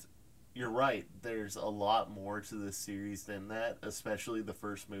 And you're right, there's a lot more to this series than that, especially the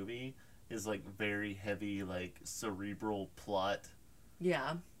first movie is, like, very heavy, like, cerebral plot.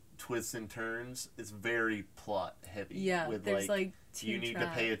 Yeah. twists and turns. It's very plot heavy. Yeah, with there's like two you need to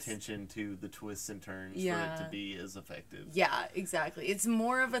pay tracks. attention to the twists and turns for Yeah. it to be as effective. Yeah, exactly. It's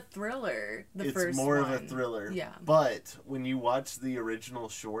more of a thriller. It's more of a thriller. Yeah. But when you watch the original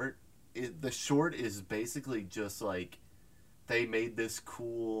short, the short is basically just like they made this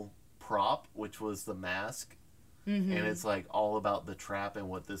cool prop, which was the mask. Mm-hmm. And it's like all about the trap and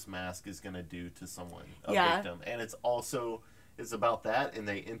what this mask is going to do to someone, a Yeah. victim. And it's about that, and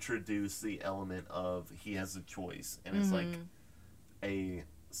they introduce the element of he has a choice. And it's like a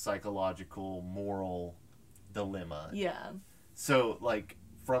psychological, moral dilemma. Yeah. So, like,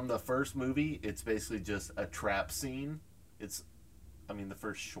 from the first movie, it's basically just a trap scene. The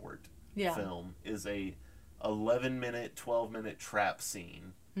first short Yeah. film is a 11-minute, 12-minute trap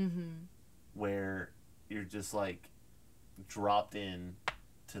scene Mm-hmm. where you're just, like, dropped in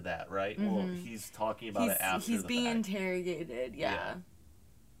to that, right? Well, he's talking about it after He's the being fact. interrogated. Yeah.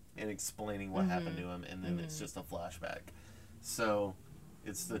 And explaining what happened to him, and then it's just a flashback. So,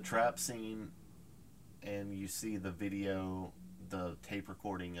 it's the trap scene, and you see the video, the tape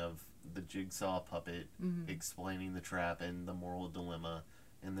recording of the jigsaw puppet explaining the trap and the moral dilemma,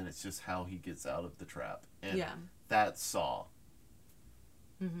 and then it's just how he gets out of the trap. And Yeah. that's Saw.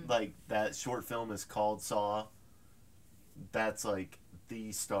 Mm-hmm. Like, that short film is called Saw. That's, like,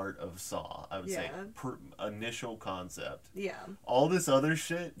 the start of Saw, I would say. Initial concept. Yeah. All this other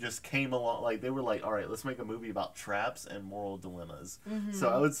shit just came along. Like, they were like, all right, let's make a movie about traps and moral dilemmas. So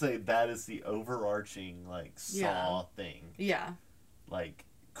I would say that is the overarching, like, Saw thing. Yeah. Like,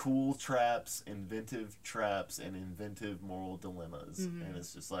 cool traps, inventive and inventive moral dilemmas. And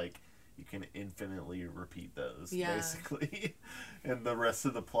it's just like, you can infinitely repeat those, basically. And the rest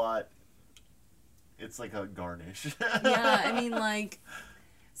of the plot, it's like a garnish. Yeah, I mean, like,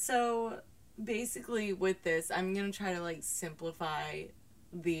 so basically with this, I'm gonna try to, like, simplify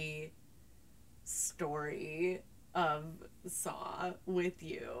the story of Saw with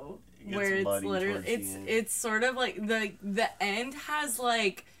you, It gets where it's muddy literally towards the end. it's sort of like the end has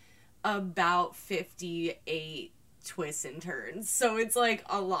like about 58 twists and turns, so it's like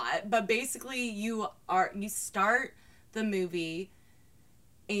a lot. But basically, you start the movie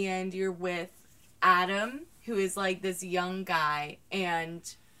and you're with Adam, who is like this young guy,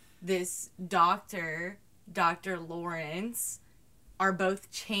 and this Dr. Lawrence are both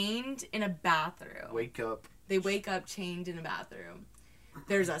chained in a bathroom. They wake up chained in a bathroom.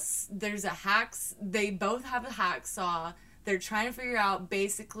 There's a hacks. They both have a hacksaw. They're trying to figure out,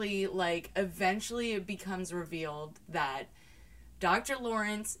 basically, like, eventually it becomes revealed that Dr.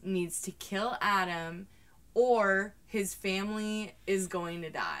 Lawrence needs to kill Adam or his family is going to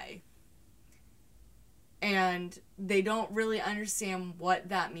die. And they don't really understand what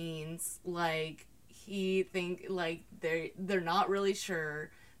that means. Like, they're not really sure.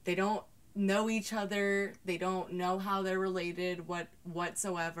 They don't know each other. They don't know how they're related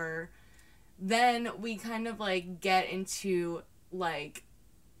whatsoever. Then we kind of, like, get into, like...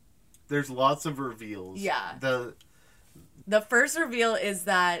 There's lots of reveals. Yeah. The first reveal is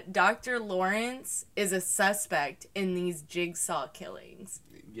that Dr. Lawrence is a suspect in these jigsaw killings.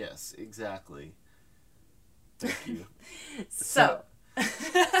 Yes, exactly. Thank you. So.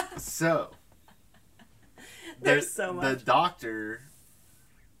 There's so much. The doctor...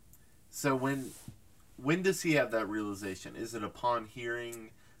 So when does he have that realization? Is it upon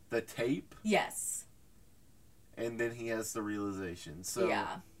hearing the tape? Yes. And then he has the realization. So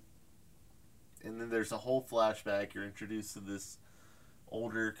yeah. And then there's a whole flashback. You're introduced to this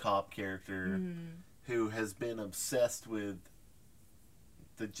older cop character who has been obsessed with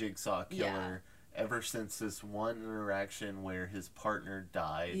the jigsaw killer ever since this one interaction where his partner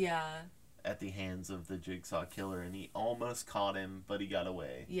died at the hands of the jigsaw killer, and he almost caught him, but he got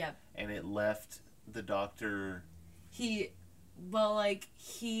away. Yep. And it left the doctor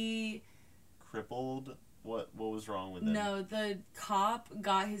crippled. What was wrong with him? No, the cop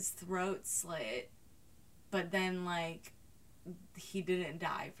got his throat slit, but then, like, he didn't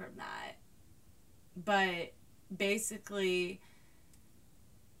die from that. But basically,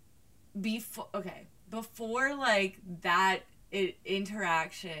 before like that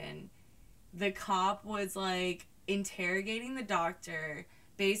interaction, the cop was, like, interrogating the doctor.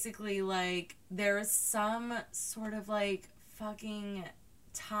 Basically, like, there was some sort of, like, fucking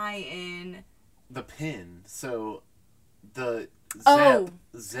tie-in. The pin. So, the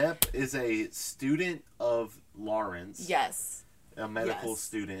Zep is a student of Lawrence. Yes. A medical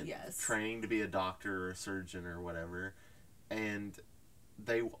student. Yes. Training to be a doctor or a surgeon or whatever. And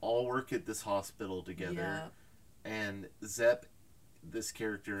they all work at this hospital together. Yeah. And Zep, this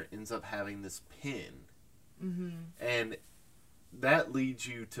character, ends up having this pin. Mm-hmm. And that leads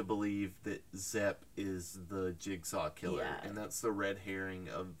you to believe that Zepp is the Jigsaw killer, Yeah. and that's the red herring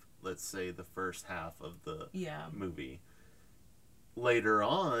of, let's say, the first half of the movie. Later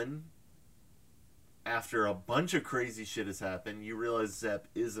on, after a bunch of crazy shit has happened, you realize Zepp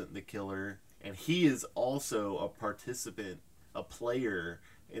isn't the killer, and he is also a participant, a player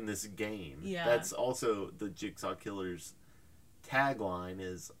in this game. Yeah. That's also the Jigsaw killer's tagline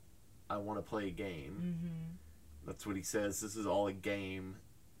is, I want to play a game. Mm-hmm. That's what he says. This is all a game,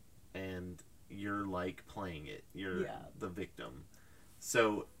 and you're like playing it. You're the victim.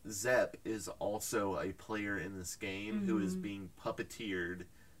 So Zepp is also a player in this game who is being puppeteered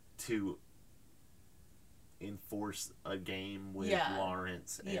to enforce a game with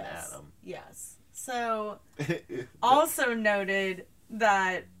Lawrence and Adam. Yes. So, also noted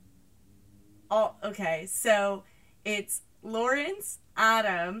that... so it's Lawrence,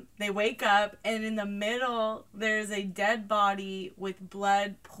 Adam, they wake up, and in the middle, there's a dead body with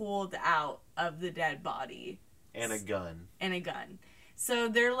blood pulled out of the dead body. And a gun. So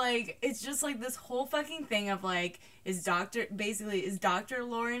they're like, it's just like this whole fucking thing of like, is Dr.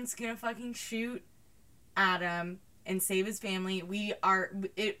 Lawrence gonna fucking shoot Adam and save his family?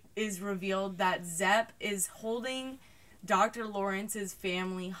 It is revealed that Zepp is holding Dr. Lawrence's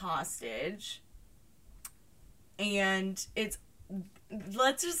family hostage. And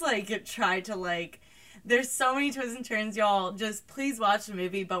let's just like try to like, there's so many twists and turns, y'all. Just please watch the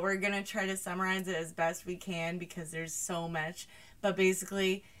movie, but we're gonna try to summarize it as best we can because there's so much. But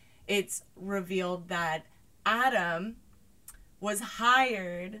basically, it's revealed that Adam was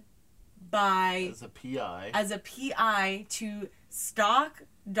hired as a PI to stalk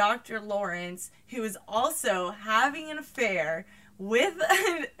Dr. Lawrence, who is also having an affair with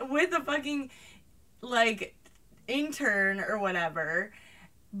a fucking like intern or whatever.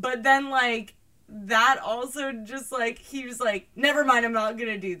 But then like that also just like he was like, never mind, I'm not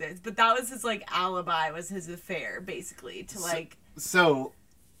gonna do this. But that was his like alibi, was his affair basically to like so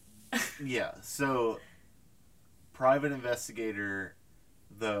private investigator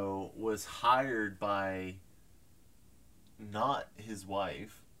though was hired by not his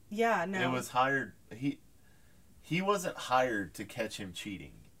wife. Yeah, no. It was hired he wasn't hired to catch him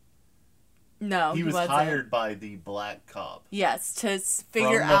cheating. No, he was hired by the black cop. Yes, to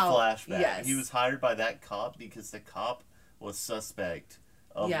figure out. From the flashback. Yes. He was hired by that cop because the cop was suspect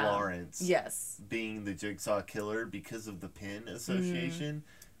of Lawrence being the Jigsaw killer because of the pin association. Mm-hmm.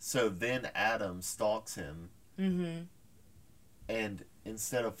 So then Adam stalks him. Mm-hmm. And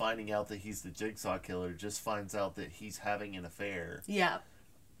instead of finding out that he's the Jigsaw killer, just finds out that he's having an affair. Yeah.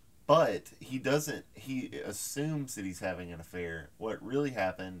 But he assumes that he's having an affair. What really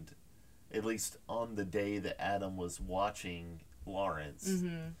happened, at least on the day that Adam was watching Lawrence,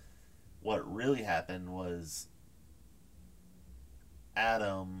 what really happened was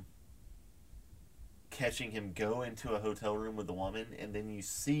Adam catching him go into a hotel room with a woman, and then you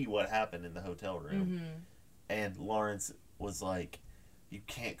see what happened in the hotel room. Mm-hmm. And Lawrence was like, you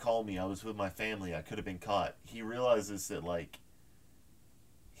can't call me, I was with my family, I could have been caught. He realizes that, like,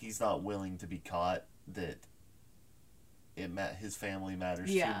 he's not willing to be caught, that his family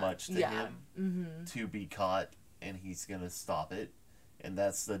matters too much to him to be caught, and he's gonna stop it. And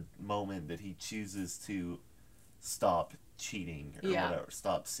that's the moment that he chooses to stop cheating or whatever,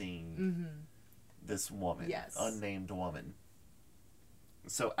 stop seeing this woman, unnamed woman.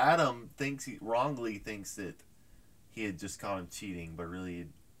 So Adam wrongly thinks that he had just caught him cheating, but really,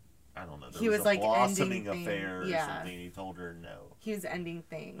 I don't know. There was a like blossoming affair or something. He told her no. He was ending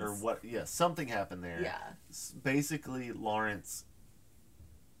things. Or what? Yeah, something happened there. Yeah. Basically, Lawrence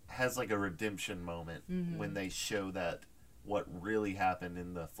has like a redemption moment when they show that what really happened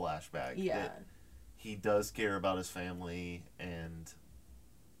in the flashback. Yeah. That he does care about his family, and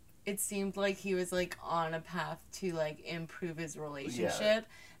it seemed like he was like on a path to like improve his relationship,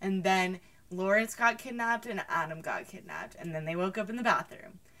 and then Lawrence got kidnapped and Adam got kidnapped, and then they woke up in the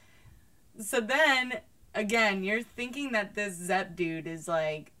bathroom. So then again, you're thinking that this Zepp dude is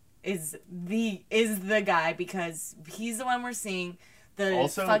like is the guy because he's the one we're seeing. The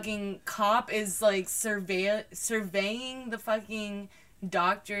also, fucking cop is like surveying the fucking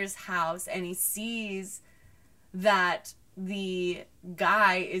doctor's house, and he sees that the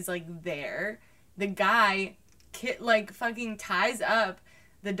guy is like there. The guy like fucking ties up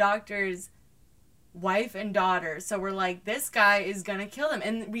the doctor's wife and daughter. So we're like, this guy is gonna kill them.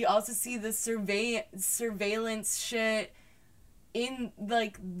 And we also see the surveillance shit in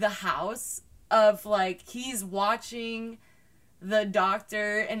like the house of like he's watching the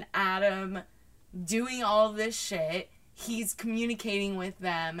doctor and Adam doing all this shit. He's communicating with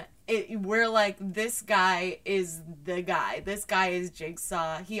them we're like, this guy is the guy. This guy is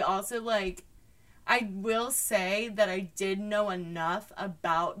Jigsaw. He also, like, I will say that I did know enough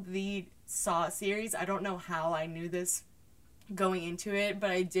about the Saw series. I don't know how I knew this going into it, but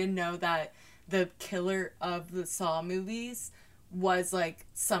I did know that the killer of the Saw movies was, like,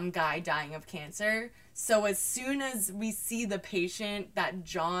 some guy dying of cancer. So as soon as we see the patient, that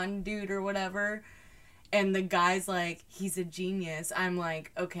John dude or whatever, and the guy's like, he's a genius, I'm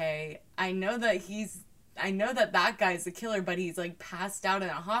like, okay, I know that that guy's the killer, but he's, like, passed out in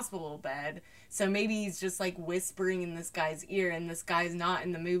a hospital bed. So maybe he's just, like, whispering in this guy's ear, and this guy's not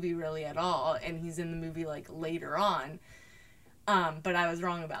in the movie really at all, and he's in the movie, like, later on. But I was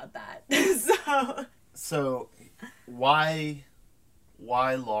wrong about that. So, why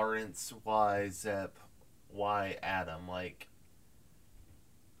Lawrence? Why Zepp? Why Adam? Like,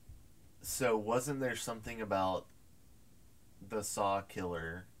 so wasn't there something about the Saw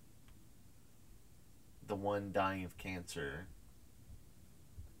killer, the one dying of cancer?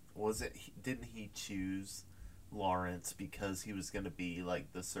 Didn't he choose Lawrence because he was going to be,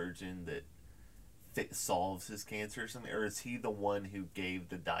 like, the surgeon that solves his cancer or something? Or is he the one who gave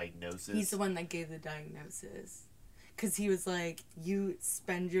the diagnosis? He's the one that gave the diagnosis. Because he was like, you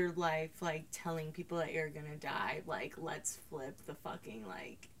spend your life, like, telling people that you're gonna die. Like, let's flip the fucking,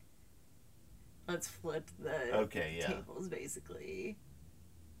 like... Let's flip the tables, basically.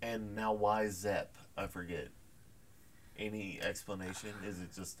 And now why Zepp? I forget. Any explanation? Is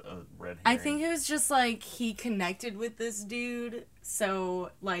it just a red herring? I think it was just, like, he connected with this dude.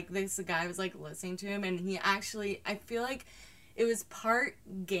 So, like, this guy was, like, listening to him. And he actually... I feel like it was part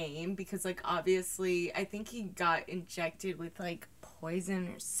game. Because, like, obviously... I think he got injected with, like, poison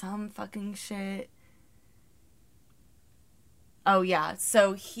or some fucking shit. Oh, yeah.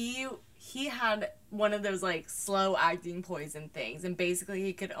 So, he had one of those, like, slow-acting poison things. And basically,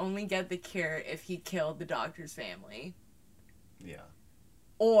 he could only get the cure if he killed the doctor's family. Yeah.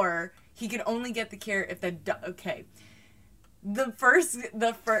 Or he could only get the cure if the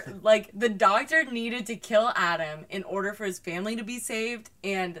the doctor needed to kill Adam in order for his family to be saved,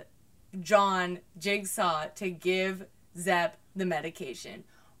 and John Jigsaw to give Zepp the medication.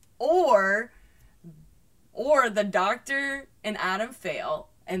 Or the doctor and Adam fail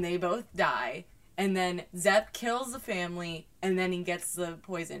and they both die, and then Zepp kills the family and then he gets the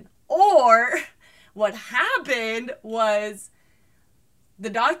poison. Or what happened was the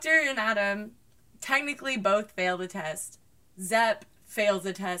doctor and Adam technically both fail the test. Zepp fails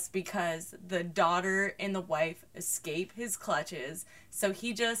the test because the daughter and the wife escape his clutches. So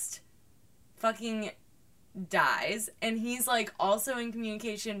he just fucking dies. And he's, like, also in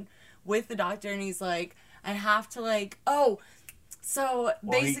communication with the doctor, and he's like, I have to, like... Oh, so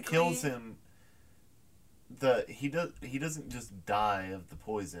basically... he kills him... He doesn't just die of the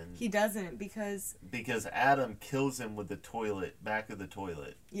poison. He doesn't, because Adam kills him with the back of the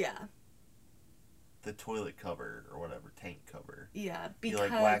toilet. Yeah. The toilet cover or whatever, tank cover. Yeah, because he,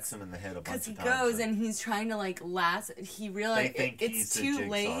 like, whacks him in the head a bunch of times. Because he goes and he's trying to, like, he realizes it's too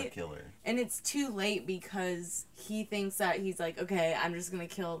late. Killer. And it's too late because he thinks that he's like, okay, I'm just gonna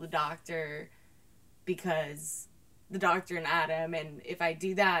kill the doctor because the doctor and Adam, and if I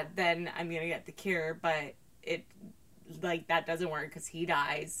do that, then I'm gonna get the cure. But it, like, that doesn't work because he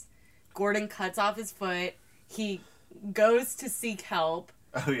dies. Gordon cuts off his foot. He goes to seek help.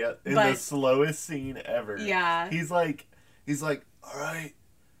 Oh yeah, the slowest scene ever. Yeah. He's like, all right,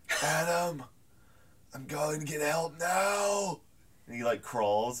 Adam, I'm going to get help now. And he, like,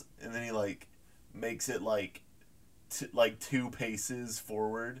 crawls, and then he, like, makes it, like, 2 paces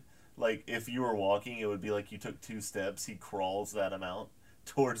forward. Like, if you were walking, it would be like you took 2 steps. He crawls that amount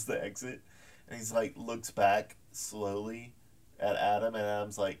towards the exit. And he's, like, looks back slowly at Adam, and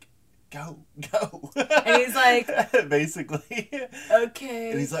Adam's like, go. And he's like... Basically.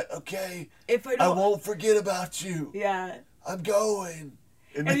 Okay. And he's like, okay, if I won't forget about you. Yeah. I'm going.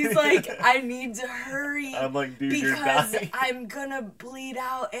 And he's like, I need to hurry. I'm like, dude, you're dying. Because I'm gonna bleed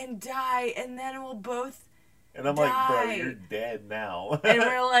out and die, and then we'll both And I'm like, bro, you're dead now. And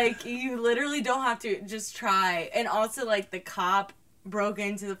we're like, you literally don't have to, just try. And also, like, the cop broke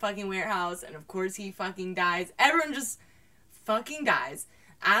into the fucking warehouse, and of course he fucking dies. Everyone just fucking dies.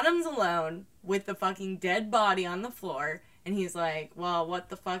 Adam's alone with the fucking dead body on the floor, and he's like, well, what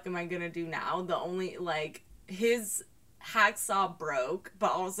the fuck am I gonna do now? The only, like, his hacksaw broke,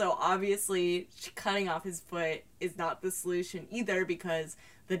 but also, obviously, cutting off his foot is not the solution either, because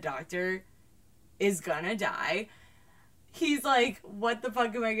the doctor is gonna die. He's like, what the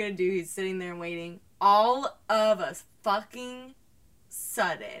fuck am I gonna do? He's sitting there waiting. All of a fucking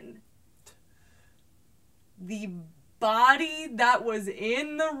sudden, the body that was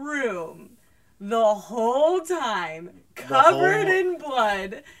in the room the whole time, covered in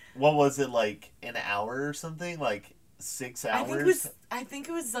blood. What was it, like an hour or something? Like 6 hours? I think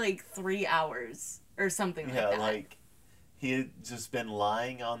it was like 3 hours or something like that. Yeah, like he had just been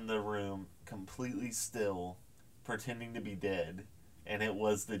lying on the room completely still, pretending to be dead, and it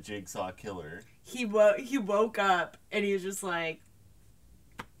was the Jigsaw killer. He woke up and he was just like,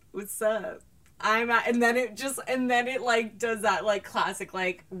 "What's up?" And then it like does that like classic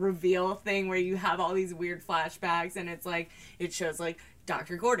like reveal thing where you have all these weird flashbacks, and it's like it shows like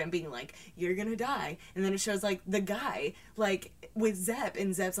Dr. Gordon being like, "You're gonna die," and then it shows like the guy like with Zep,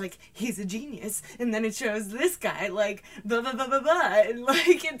 and Zep's like, "He's a genius," and then it shows this guy like blah blah blah blah blah, and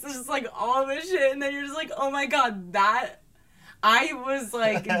like it's just like all this shit, and then you're just like, oh my god, that. I was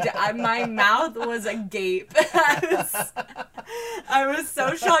like, my mouth was agape. I was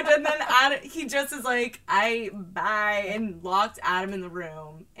so shocked. And then he just is like, bye, and locked Adam in the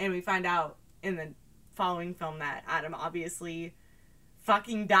room. And we find out in the following film that Adam obviously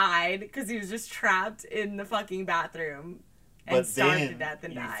fucking died because he was just trapped in the fucking bathroom and starved to death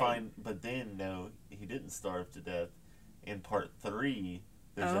and died. But then, no, he didn't starve to death. In part 3,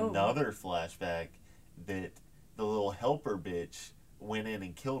 there's another flashback that the little helper bitch went in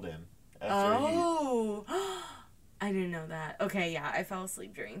and killed him. I didn't know that. Okay, yeah, I fell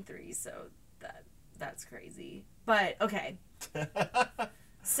asleep during 3, so that's crazy. But, okay.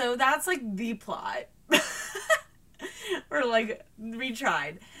 So that's, like, the plot. Or, like,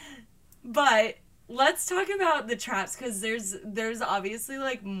 retried. But let's talk about the traps, because there's obviously,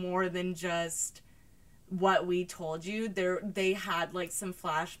 like, more than just what we told you. They had like some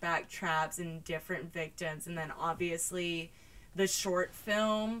flashback traps and different victims, and then obviously the short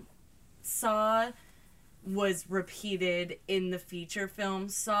film Saw was repeated in the feature film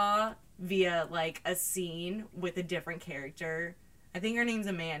Saw via like a scene with a different character. I think her name's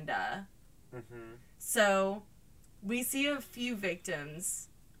Amanda. Mm-hmm. So we see a few victims.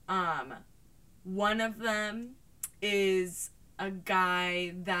 One of them is a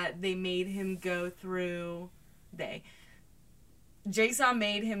guy that they made him go through. Jigsaw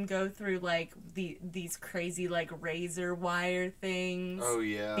made him go through like these crazy like razor wire things. Oh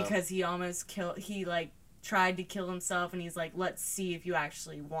yeah. Because he almost he like tried to kill himself, and he's like, let's see if you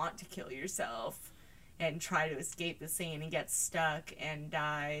actually want to kill yourself, and try to escape the scene, and gets stuck and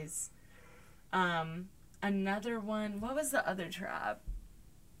dies. Another one, what was the other trap?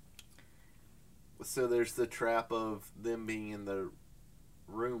 So there's the trap of them being in the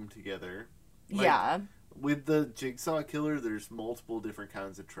room together. Like, yeah. With the Jigsaw killer, there's multiple different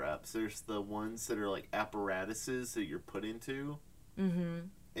kinds of traps. There's the ones that are like apparatuses that you're put into. Mm-hmm.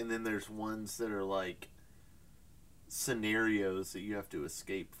 And then there's ones that are like scenarios that you have to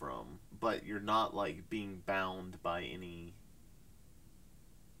escape from. But you're not like being bound by any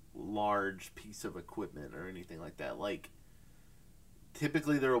large piece of equipment or anything like that. Like,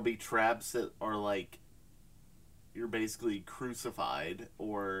 typically there will be traps that are like you're basically crucified,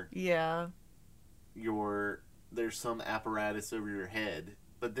 or there's some apparatus over your head.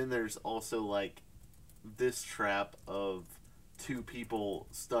 But then there's also like this trap of 2 people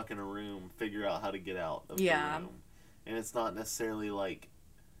stuck in a room figure out how to get out of the room. And it's not necessarily like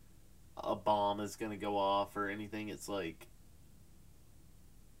a bomb is going to go off or anything. It's like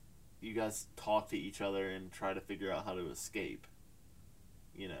you guys talk to each other and try to figure out how to escape.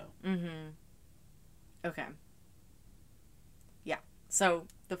 You know. Mm-hmm. Okay. Yeah. So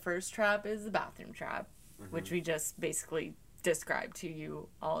the first trap is the bathroom trap, which we just basically described to you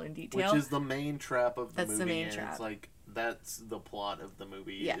all in detail. Which is the main trap of the movie. That's the main trap. It's like that's the plot of the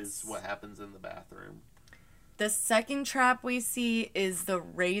movie is what happens in the bathroom. The second trap we see is the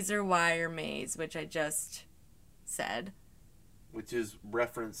razor wire maze, which I just said. Which is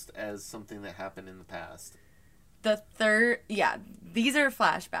referenced as something that happened in the past. The third, these are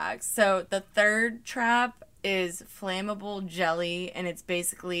flashbacks. So the third trap is flammable jelly, and it's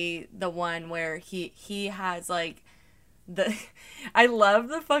basically the one where he has like I love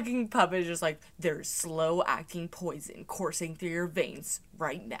the fucking puppet just like, there's slow acting poison coursing through your veins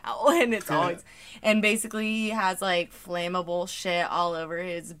right now, and it's always and basically he has like flammable shit all over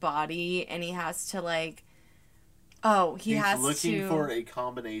his body, and he has to like he's looking for a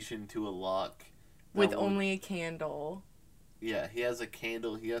combination to a lock with only a candle. Yeah, he has a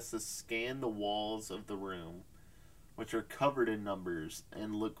candle. He has to scan the walls of the room, which are covered in numbers,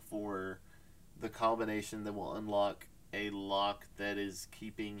 and look for the combination that will unlock a lock that is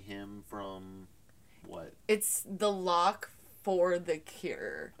keeping him from what? It's the lock for the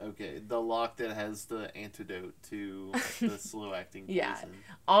cure. Okay, the lock that has the antidote to the slow-acting poison. Yeah.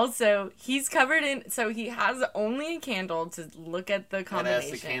 Also, he's covered in... So he has only a candle to look at the combination.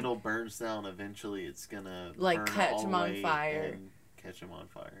 And as the candle burns down, eventually it's gonna like burn catch all him the on way fire. and catch him on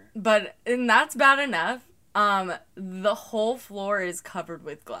fire. And that's bad enough. The whole floor is covered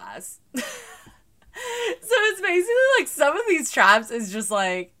with glass. So it's basically like some of these traps is just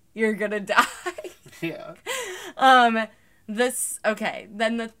like, you're gonna die. Yeah. Then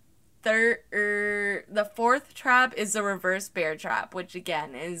the fourth trap is the reverse bear trap, which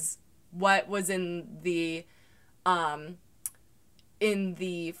again is what was in the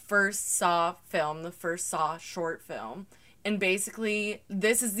first Saw film, the first Saw short film. And basically,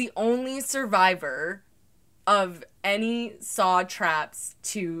 this is the only survivor of any Saw traps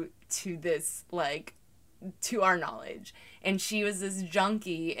to this, like, to our knowledge. And she was this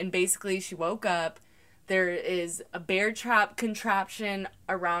junkie, and basically she woke up. There is a bear trap contraption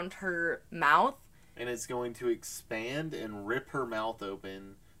around her mouth. And it's going to expand and rip her mouth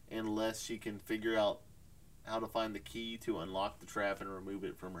open unless she can figure out how to find the key to unlock the trap and remove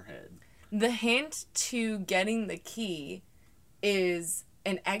it from her head. The hint to getting the key is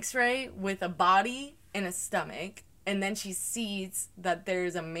an x-ray with a body and a stomach. And then she sees that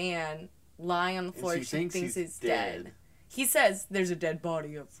there's a man lying on the floor. And she thinks he's dead. He says, there's a dead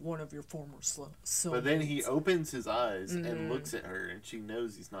body of one of your former soulmates. But then he opens his eyes and looks at her, and she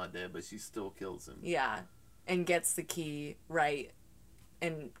knows he's not dead, but she still kills him. Yeah, and gets the key right,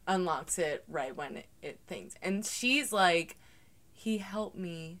 and unlocks it right when it thinks. And she's like, he helped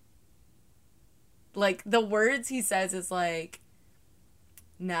me. Like, the words he says is like,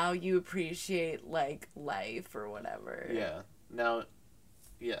 now you appreciate, like, life or whatever. Yeah, now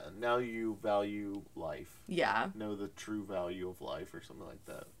you value life. Yeah. Know the true value of life or something like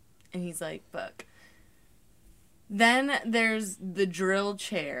that. And he's like, fuck. Then there's the drill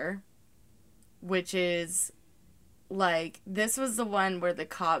chair, which is, like, this was the one where the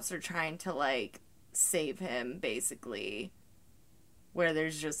cops are trying to, like, save him, basically. Where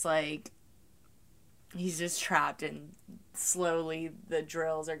there's just, like, he's just trapped and slowly the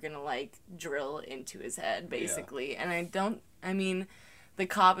drills are gonna, like, drill into his head, basically. Yeah. And the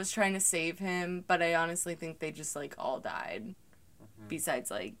cop is trying to save him, but I honestly think they just, like, all died. Mm-hmm.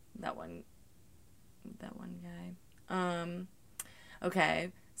 Besides, like, that one guy.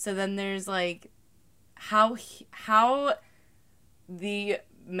 Okay. So then there's, like, how the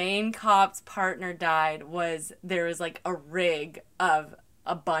main cop's partner died was there was, like, a rig of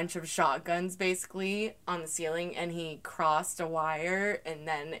a bunch of shotguns, basically, on the ceiling, and he crossed a wire, and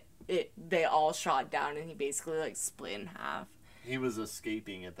then they all shot down, and he basically, like, split in half. He was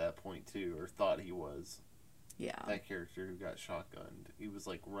escaping at that point, too, or thought he was. Yeah. That character who got shotgunned. He was,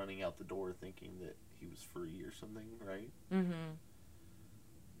 like, running out the door thinking that he was free or something, right? Mm-hmm.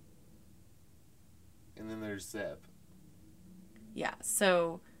 And then there's Zep. Yeah,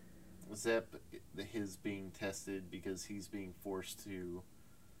 so... Zep, his being tested because he's being forced to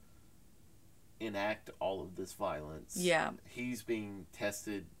enact all of this violence. Yeah. He's being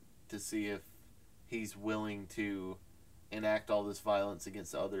tested to see if he's willing to enact all this violence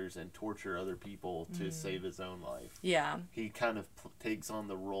against others and torture other people to save his own life. Yeah. He kind of takes on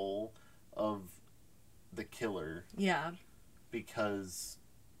the role of the killer. Yeah. Because,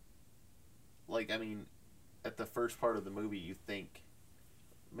 like, I mean, at the first part of the movie, you think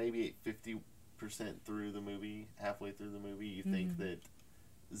maybe 50% through the movie, halfway through the movie, you think that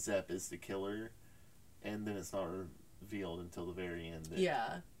Zep is the killer, and then it's not revealed until the very end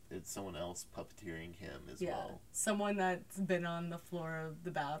that it's someone else puppeteering him as well. Someone that's been on the floor of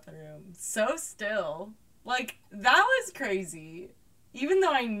the bathroom so still. Like, that was crazy. Even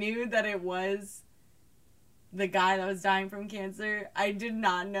though I knew that it was the guy that was dying from cancer, I did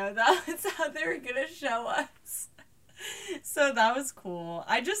not know that was how they were gonna show us. So that was cool.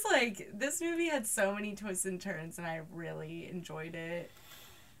 I just, like, this movie had so many twists and turns, and I really enjoyed it.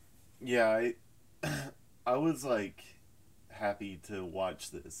 Yeah, I was, like, happy to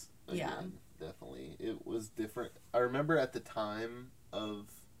watch this again. Yeah. Definitely. It was different. I remember at the time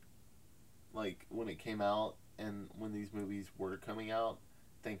of, like, when it came out and when these movies were coming out,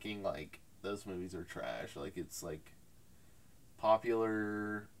 thinking, like, those movies are trash. Like, it's, like,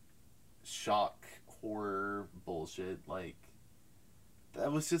 popular shock horror bullshit. Like,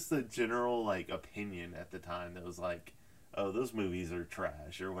 that was just the general, like, opinion at the time that was like, oh, those movies are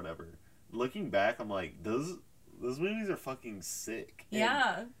trash or whatever. Looking back, I'm like, those movies are fucking sick.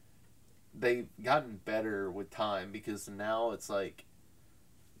 Yeah. And they've gotten better with time because now it's like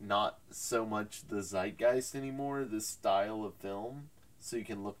not so much the zeitgeist anymore, this style of film. so you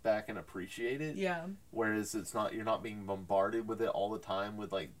can look back and appreciate it. Yeah. Whereas you're not being bombarded with it all the time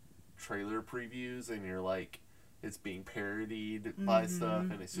with like trailer previews, and you're like, it's being parodied by stuff,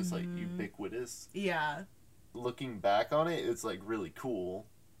 and it's just like ubiquitous. Yeah. Looking back on it, it's like really cool.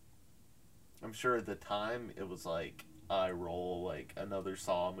 I'm sure at the time it was like eye roll, like another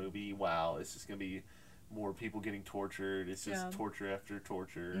Saw movie. Wow, it's just gonna be more people getting tortured. It's just torture after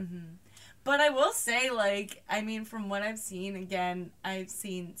torture. But I will say, like, I mean, from what I've seen, again, I've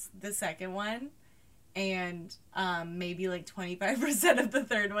seen the second one and maybe like 25% of the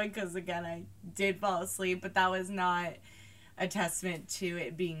third one, because again, I did fall asleep, but that was not a testament to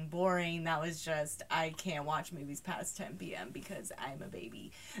it being boring. That was just, I can't watch movies past 10 p.m. because I'm a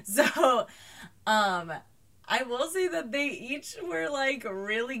baby. So, I will say that they each were, like,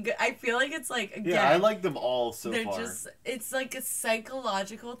 really good. I feel like it's, like, again... Yeah, I like them all so they're far. Just, it's, like, a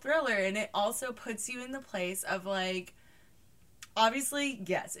psychological thriller, and it also puts you in the place of, like... Obviously,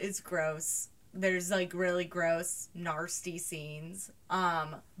 yes, it's gross. There's, like, really gross, nasty scenes.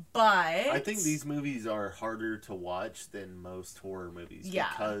 But... I think these movies are harder to watch than most horror movies. Yeah.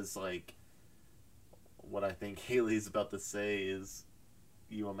 Because, like, what I think Haley's about to say is...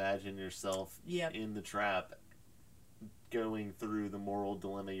 You imagine yourself in the trap, going through the moral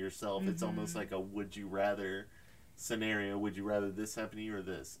dilemma yourself. It's almost like a would you rather scenario. Would you rather this happen to you or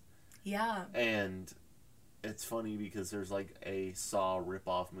this? Yeah. And it's funny because there's like a Saw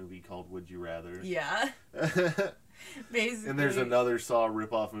ripoff movie called Would You Rather. Yeah. Basically. And there's another Saw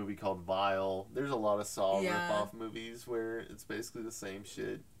ripoff movie called Vile. There's a lot of Saw ripoff movies where it's basically the same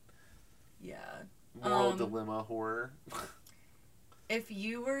shit. Yeah. Moral dilemma horror. If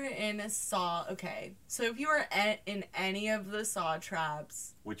you were in a Saw... Okay. So if you were in any of the Saw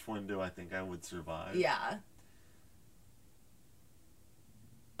traps... Which one do I think I would survive? Yeah.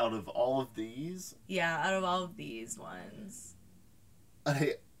 Out of all of these? Yeah, out of all of these ones.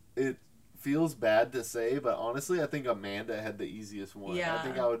 It feels bad to say, but honestly, I think Amanda had the easiest one. Yeah. I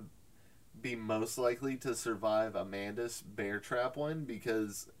think I would be most likely to survive Amanda's bear trap one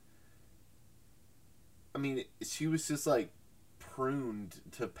because... I mean, she was just like... pruned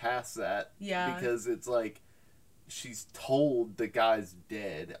to pass that because it's like she's told the guy's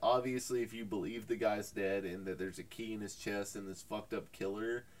dead. Obviously, if you believe the guy's dead and that there's a key in his chest and this fucked up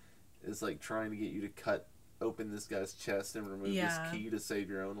killer is like trying to get you to cut open this guy's chest and remove this key to save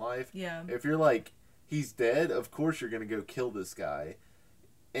your own life. If you're like, he's dead, of course you're gonna go kill this guy.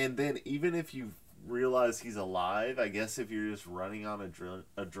 And then even if you realize he's alive, I guess if you're just running on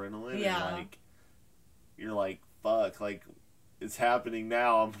adrenaline and like you're like, fuck, like it's happening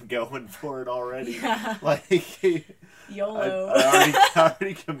now. I'm going for it already. Yeah. Like, YOLO. I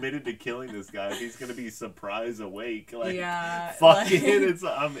already committed to killing this guy. If he's gonna be surprise awake, like, fuck it,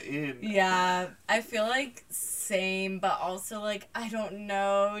 I'm in. Yeah, I feel like same, but also like I don't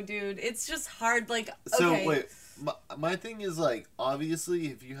know, dude. It's just hard. Like, okay. So wait, my thing is like, obviously,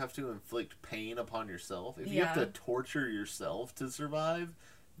 if you have to inflict pain upon yourself, if you have to torture yourself to survive.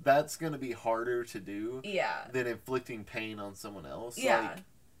 That's going to be harder to do than inflicting pain on someone else. Like,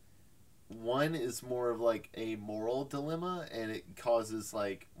 one is more of, like, a moral dilemma, and it causes,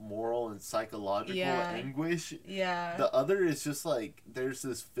 like, moral and psychological anguish. Yeah. The other is just, like, there's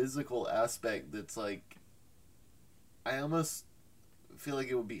this physical aspect that's, like, I almost feel like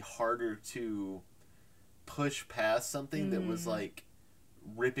it would be harder to push past something that was, like,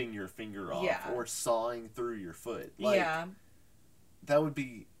 ripping your finger off or sawing through your foot. Like, that would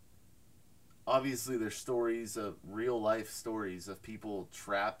be... Obviously, there's stories of real life stories of people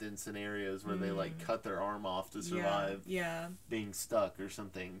trapped in scenarios where they like cut their arm off to survive being stuck or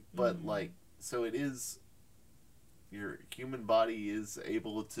something. But like, so it is, your human body is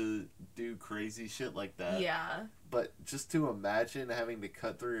able to do crazy shit like that. Yeah. But just to imagine having to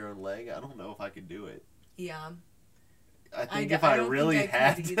cut through your own leg, I don't know if I could do it. Yeah. I think if I really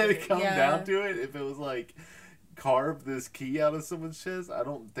had to come down to it, if it was like... carve this key out of someone's chest, I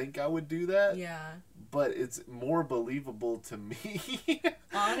don't think I would do that. Yeah. But it's more believable to me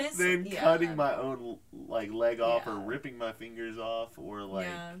honestly, than cutting my own like leg off or ripping my fingers off or like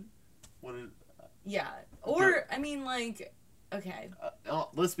what is or I mean like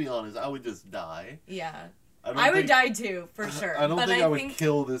let's be honest, I would just die. Yeah. I would die too, for sure. I don't think I would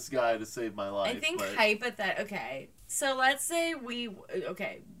kill this guy to save my life. I think okay. So let's say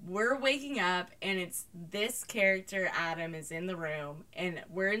we're waking up and it's this character, Adam, is in the room and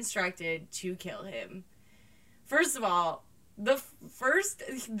we're instructed to kill him. First of all, this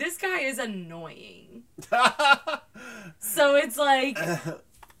guy is annoying. So it's like,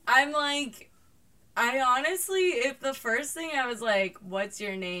 I'm like, I honestly, if the first thing I was like, what's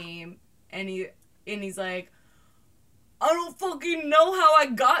your name? And he's like, I don't fucking know how I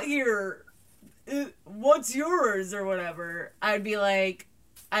got here. What's yours or whatever. I'd be like,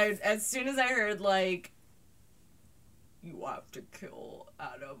 as soon as I heard like, you have to kill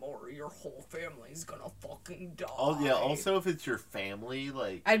Adam or your whole family's gonna fucking die. Oh yeah. Also, if it's your family,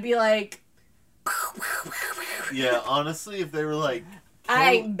 like, I'd be like, yeah. Honestly, if they were like,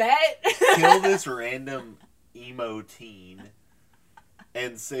 I bet. kill this random emo teen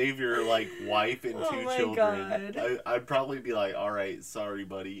and save your like wife and Oh two my children, God. I'd probably be like, all right, sorry,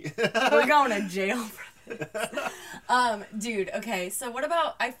 buddy. We're going to jail for this. Dude, okay, so what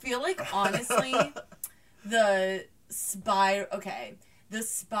about, I feel like, honestly, the spiral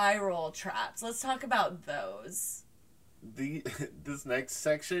traps. Let's talk about those. This next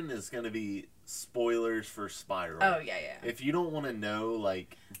section is going to be spoilers for Spiral. Oh, yeah. If you don't want to know,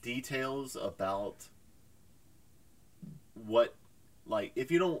 like, details about what, like,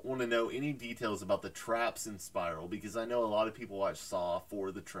 if you don't want to know any details about the traps in Spiral, because I know a lot of people watch Saw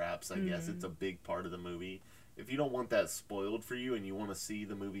for the traps, I guess it's a big part of the movie. If you don't want that spoiled for you and you want to see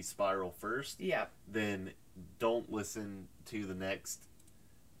the movie Spiral first, then don't listen to the next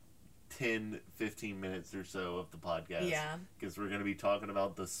 10-15 minutes or so of the podcast. Yeah. Because we're going to be talking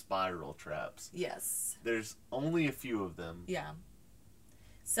about the spiral traps. Yes. There's only a few of them. Yeah.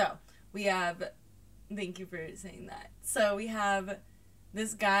 So, we have... Thank you for saying that. So, we have...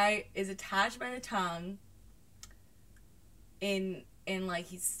 This guy is attached by the tongue in like,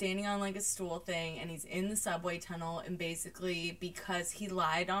 he's standing on, like, a stool thing, and he's in the subway tunnel, and basically, because he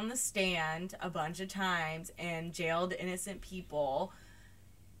lied on the stand a bunch of times and jailed innocent people...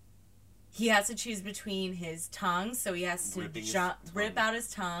 He has to choose between his tongue, so he has to rip out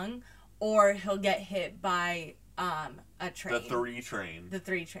his tongue, or he'll get hit by a train. The 3 train. The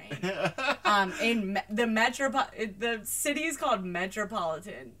 3 train. In the city is called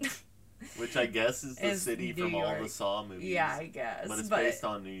Metropolitan. Which I guess is the city New from York. all the Saw movies. Yeah, I guess. But it's based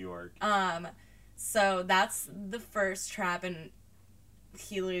on New York. So that's the first trap, and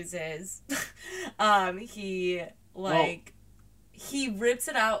he loses. He rips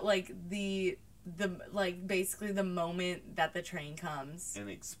it out like the like basically the moment that the train comes and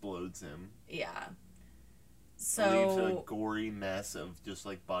explodes him. Yeah. So leaves a gory mess of just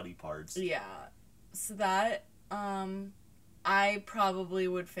like body parts. Yeah. So that I probably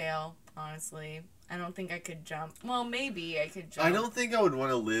would fail, honestly. I don't think I could jump. Well, maybe I could jump. I don't think I would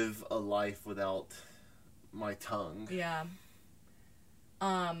want to live a life without my tongue. Yeah.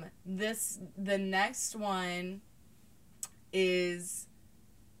 The next one is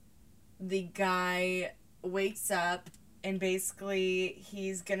the guy wakes up and basically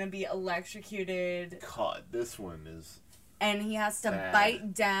he's gonna be electrocuted. God, this one is... And he has to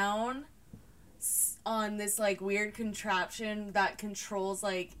bite down on this, like, weird contraption that controls,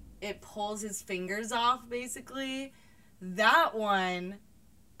 like, it pulls his fingers off, basically. That one,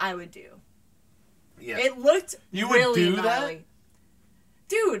 I would do. Yeah. It looked You really would do gnarly. that?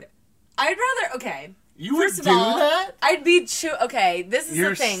 Dude, I'd rather... Okay. You would First do of all, that? I'd be... Okay, this is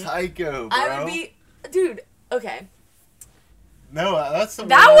You're the thing. psycho, bro. I would be... Dude, okay. No, that's the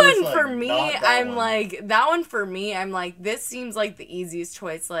That one one for me, that I'm like, this seems like the easiest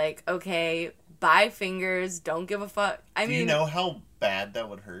choice. Like, okay, buy fingers, don't give a fuck. I mean, do you know how bad that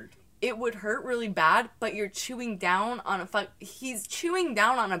would hurt? It would hurt really bad, but you're chewing down on he's chewing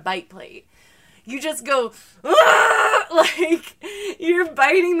down on a bite plate. You just go, ah! Like, you're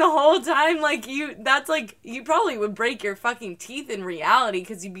biting the whole time. Like, that's like, you probably would break your fucking teeth in reality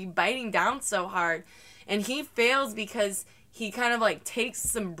because you'd be biting down so hard. And he fails because he kind of, like, takes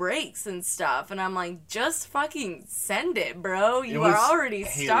some breaks and stuff. And I'm like, just fucking send it, bro. You are already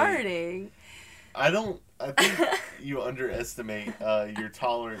starting. I think you underestimate your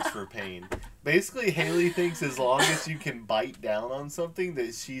tolerance for pain. Basically, Haley thinks as long as you can bite down on something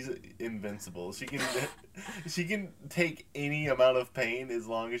that she's invincible. She can take any amount of pain as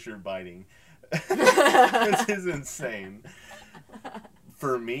long as you're biting. This is insane.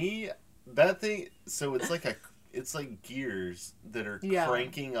 For me, that thing, so it's like gears that are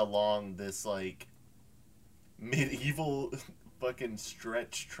cranking along this like medieval fucking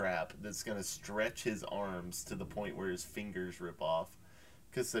stretch trap that's gonna stretch his arms to the point where his fingers rip off.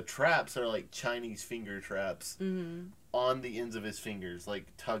 Because the traps are like Chinese finger traps on the ends of his fingers, like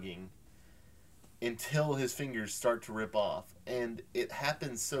tugging, until his fingers start to rip off. And it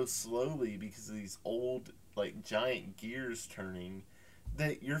happens so slowly because of these old, like, giant gears turning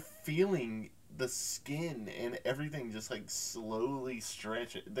that you're feeling the skin and everything just, like, slowly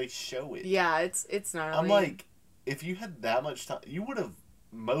stretch it. They show it. Yeah, it's gnarly. I'm like, if you had that much time, you would have...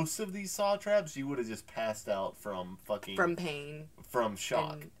 Most of these saw traps, you would have just passed out from fucking... From pain. From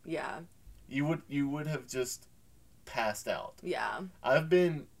shock. And, yeah. You would have just passed out. Yeah. I've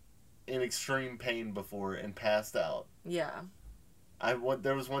been in extreme pain before and passed out. Yeah.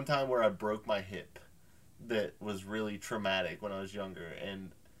 There was one time where I broke my hip that was really traumatic when I was younger,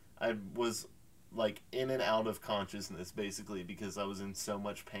 and I was like in and out of consciousness basically because I was in so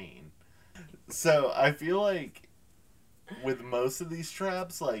much pain. So I feel like with most of these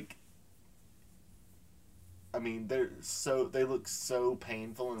traps, like, I mean, they look so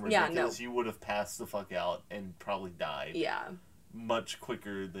painful and ridiculous. Yeah, no. You would have passed the fuck out and probably died. Yeah. Much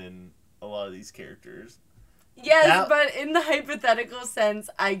quicker than a lot of these characters. Yes, but in the hypothetical sense,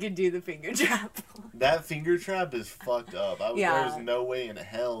 I could do the finger trap. That finger trap is fucked up. Yeah. There's no way in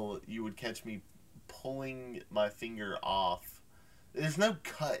hell you would catch me pulling my finger off. There's no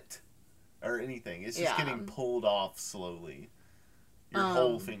cut or anything. It's just getting pulled off slowly. Your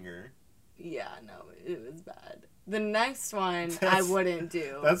whole finger. Yeah, no, it was bad. The next one I wouldn't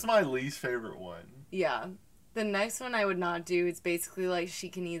do. That's my least favorite one. Yeah. The next one I would not do. It's basically like she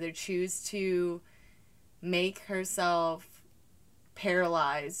can either choose to make herself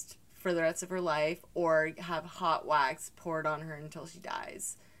paralyzed for the rest of her life or have hot wax poured on her until she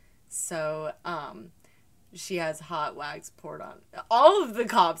dies. So, she has hot wax poured on. All of the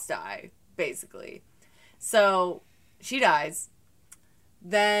cops die, basically. So, she dies.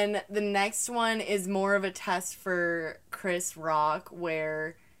 Then the next one is more of a test for Chris Rock,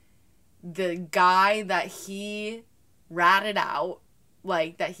 where the guy that he ratted out,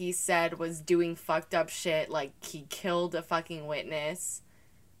 like, that he said was doing fucked up shit, like, he killed a fucking witness,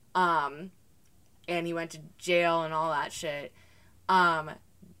 and he went to jail and all that shit,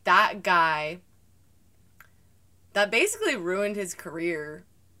 that guy, that basically ruined his career,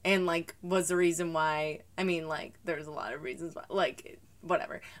 and, like, was the reason why, I mean, like, there's a lot of reasons why, like,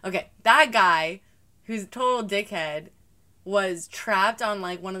 whatever. Okay, that guy, who's a total dickhead, was trapped on,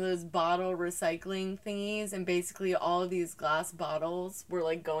 like, one of those bottle recycling thingies, and basically all of these glass bottles were,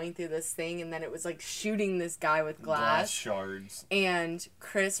 like, going through this thing, and then it was, like, shooting this guy with glass shards. And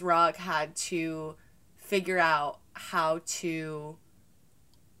Chris Rock had to figure out how to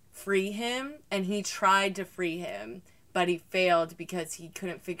free him, and he tried to free him, but he failed because he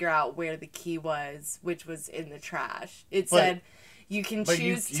couldn't figure out where the key was, which was in the trash. It said... You can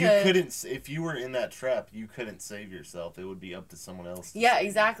choose to... you couldn't... If you were in that trap, you couldn't save yourself. It would be up to someone else. Yeah,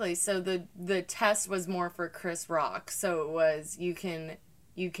 exactly. So the test was more for Chris Rock. So it was, you can...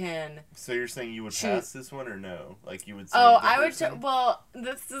 So you're saying you would pass this one or no? Like, you would save the person? I would... Well,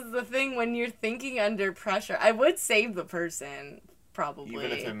 this is the thing. When you're thinking under pressure, I would save the person, probably.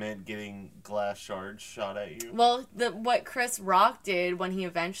 Even if it meant getting glass shards shot at you? Well, what Chris Rock did when he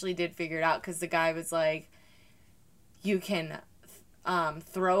eventually did figure it out, because the guy was like, you can...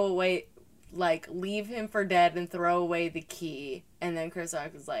 throw away, like, leave him for dead and throw away the key. And then Chris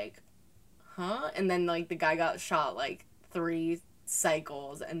Rock was like, huh? And then, like, the guy got shot, like, 3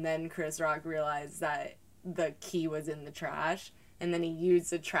 cycles. And then Chris Rock realized that the key was in the trash. And then he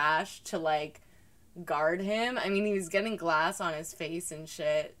used the trash to, like, guard him. I mean, he was getting glass on his face and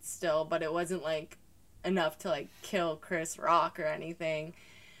shit still, but it wasn't, like, enough to, like, kill Chris Rock or anything.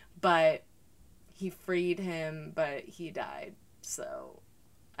 But he freed him, but he died. So,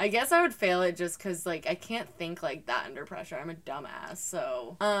 I guess I would fail it just because, like, I can't think like that under pressure. I'm a dumbass.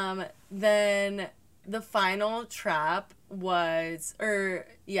 So, then the final trap was, it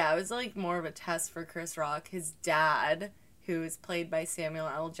was, like, more of a test for Chris Rock. His dad, who is played by Samuel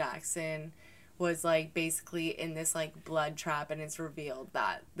L. Jackson, was, like, basically in this, like, blood trap, and it's revealed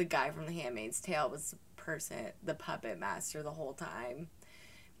that the guy from The Handmaid's Tale was the puppet master the whole time.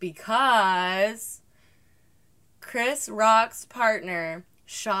 Because... Chris Rock's partner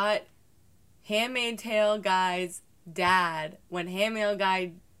shot Handmaid's Tale guy's dad when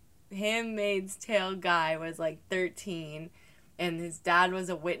Handmaid's Tale guy was like 13, and his dad was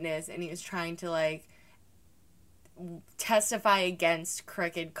a witness, and he was trying to, like, testify against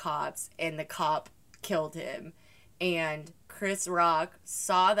crooked cops, and the cop killed him. And Chris Rock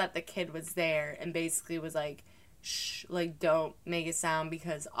saw that the kid was there and basically was like, shh, like, don't make a sound,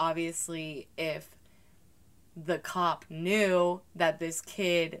 because obviously if the cop knew that this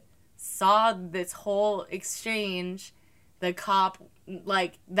kid saw this whole exchange, the cop,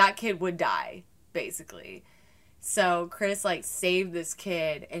 like, that kid would die, basically. So Chris, like, saved this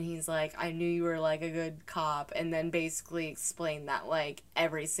kid, and he's like, I knew you were, like, a good cop, and then basically explained that, like,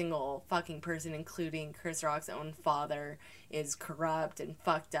 every single fucking person, including Chris Rock's own father, is corrupt and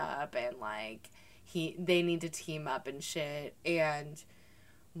fucked up, and, like, they need to team up and shit. And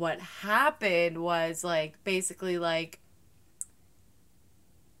what happened was, like, basically, like,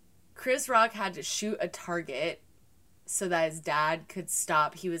 Chris Rock had to shoot a target so that his dad could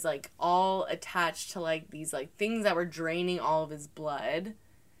stop. He was like all attached to like these like things that were draining all of his blood.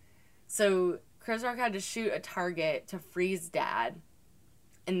 So Chris Rock had to shoot a target to free his dad.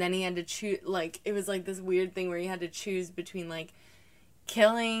 And then he had to choose, like, it was like this weird thing where he had to choose between like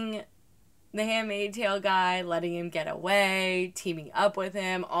killing the Handmaid's Tale guy, letting him get away, teaming up with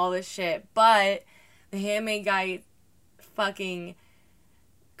him, all this shit. But the Handmaid guy fucking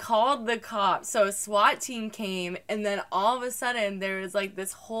called the cops. So a SWAT team came, and then all of a sudden there was like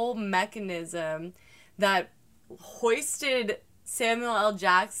this whole mechanism that hoisted Samuel L.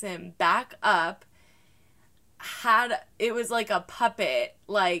 Jackson back up. It was like a puppet.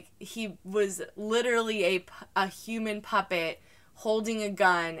 Like, he was literally a human puppet holding a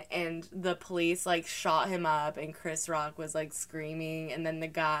gun, and the police like shot him up, and Chris Rock was like screaming, and then the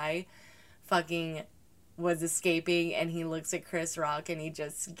guy fucking was escaping, and he looks at Chris Rock and he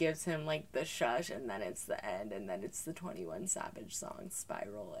just gives him like the shush, and then it's the end, and then it's the 21 Savage song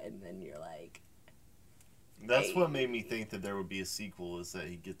Spiral, and then you're like, That's hey. what made me think that there would be a sequel, is that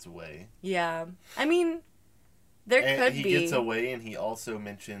he gets away. Yeah. I mean, there could be. He gets away, and he also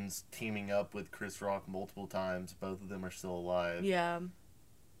mentions teaming up with Chris Rock multiple times. Both of them are still alive. Yeah.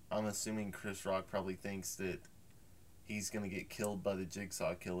 I'm assuming Chris Rock probably thinks that he's going to get killed by the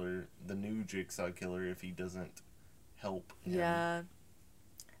Jigsaw Killer, the new Jigsaw Killer, if he doesn't help him. Yeah.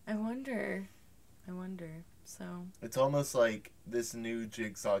 I wonder. So. It's almost like this new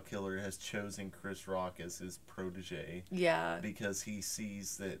Jigsaw Killer has chosen Chris Rock as his protege. Yeah. Because he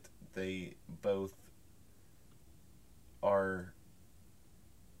sees that they both are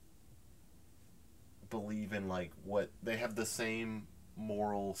believe in like what they have the same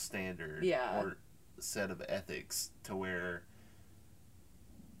moral standard, or set of ethics, to where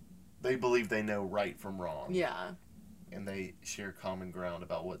they believe they know right from wrong. Yeah. And they share common ground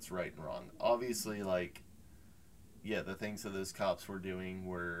about what's right and wrong. Obviously, like, yeah, the things that those cops were doing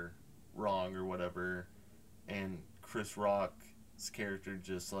were wrong or whatever, and Chris Rock's character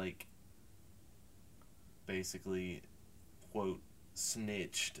just like basically, quote,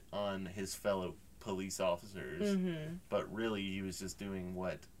 snitched on his fellow police officers. Mm-hmm. But really, he was just doing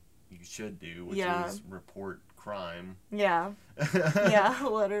what you should do, which is report crime. Yeah. Yeah,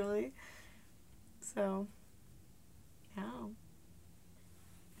 literally. So, yeah.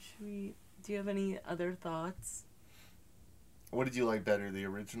 Do you have any other thoughts? What did you like better, the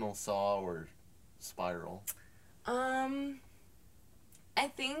original Saw or Spiral? I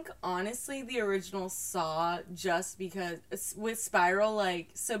think, honestly, the original Saw, just because, with Spiral,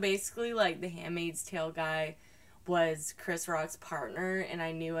 like, so basically, like, the Handmaid's Tale guy was Chris Rock's partner, and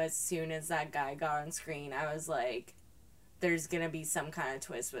I knew as soon as that guy got on screen, I was like, there's gonna be some kind of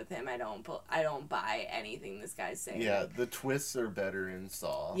twist with him. I don't buy anything this guy's saying. Yeah, the twists are better in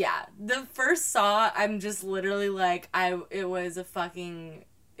Saw. Yeah, the first Saw, I'm just literally like, it was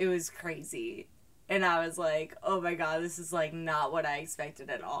crazy. And I was like, oh my god, this is like not what I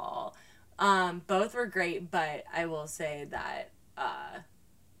expected at all. Both were great, but I will say that, I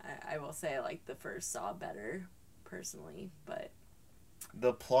will say I like the first Saw better, personally, but.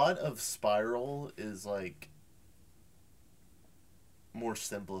 The plot of Spiral is like more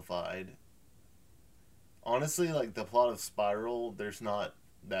simplified. Honestly, like the plot of Spiral, there's not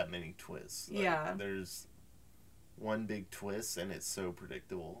that many twists. Like, yeah. There's one big twist, and it's so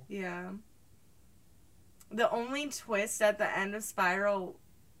predictable. Yeah. The only twist at the end of Spiral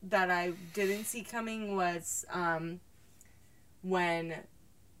that I didn't see coming was when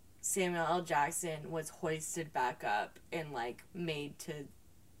Samuel L. Jackson was hoisted back up and, like, made to,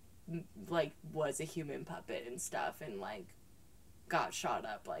 like, was a human puppet and stuff, and, like, got shot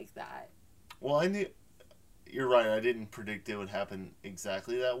up like that. Well, I knew... You're right, I didn't predict it would happen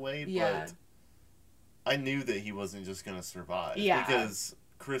exactly that way, but I knew that he wasn't just going to survive. Yeah. Because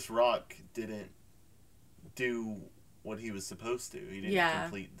Chris Rock didn't do what he was supposed to. He didn't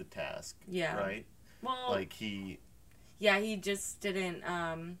complete the task. Yeah. Right? Well... Like, he... Yeah, he just didn't,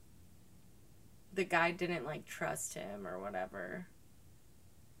 the guy didn't, like, trust him or whatever.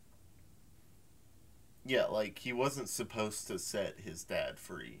 Yeah, like, he wasn't supposed to set his dad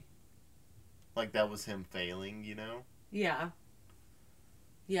free. Like, that was him failing, you know? Yeah.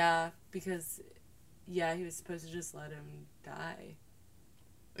 Yeah, because, yeah, he was supposed to just let him die.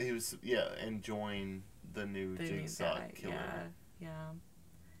 He was, and join the new Jigsaw Killer. Yeah.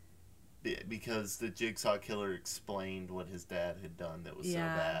 Because the Jigsaw Killer explained what his dad had done that was so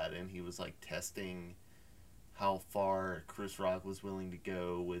bad, and he was, like, testing how far Chris Rock was willing to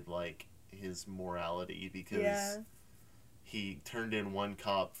go with, like, his morality, because he turned in one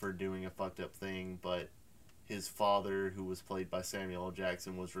cop for doing a fucked up thing, but his father, who was played by Samuel L.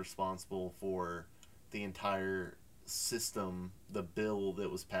 Jackson, was responsible for the entire system, the bill that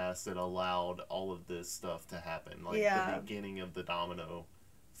was passed that allowed all of this stuff to happen. Like Yeah. the beginning of the domino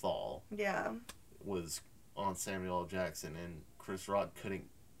fall Yeah. was on Samuel L. Jackson, and Chris Rock couldn't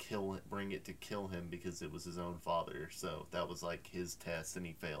bring it to kill him because it was his own father. So that was like his test, and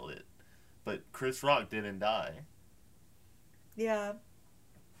he failed it. But Chris Rock didn't die. Yeah.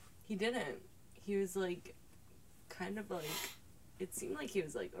 He didn't. He was like, kind of like, it seemed like he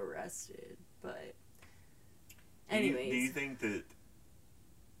was like arrested, but anyways. Do you think that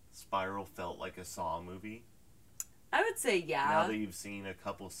Spiral felt like a Saw movie? I would say yeah. Now that you've seen a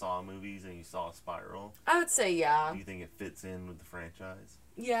couple Saw movies and you saw Spiral, I would say yeah. do you think it fits in with the franchise?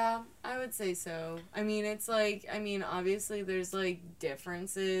 Yeah, I would say so. I mean, it's like, I mean, obviously there's like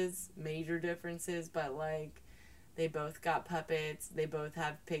differences, major differences, but like they both got puppets, they both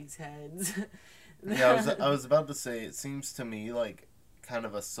have pigs' heads. Yeah, I was about to say, it seems to me like kind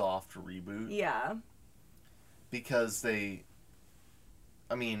of a soft reboot. Yeah. Because I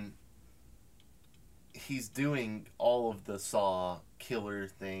mean, he's doing all of the Saw killer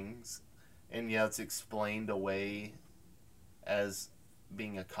things, and yeah, it's explained away as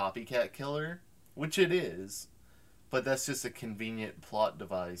being a copycat killer, which it is, but that's just a convenient plot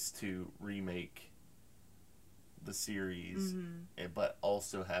device to remake the series, but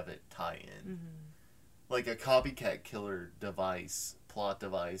also have it tie in. Like a copycat killer plot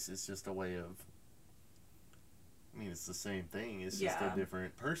device is just a way of, I mean, it's the same thing, it's just a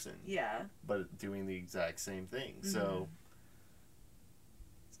different person. Yeah. But doing the exact same thing. So,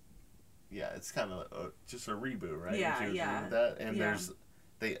 yeah, it's kind of just a reboot, right? Yeah, Would you agree yeah. with that? And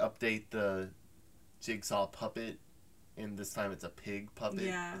they update the Jigsaw puppet, and this time it's a pig puppet.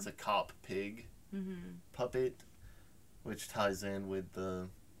 Yeah. It's a cop pig puppet, which ties in with the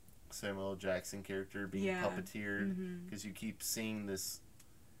Samuel L. Jackson character being puppeteered, because you keep seeing this,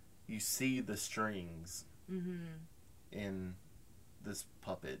 you see the strings in this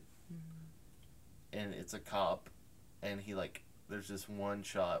puppet, and it's a cop, and he like, there's this one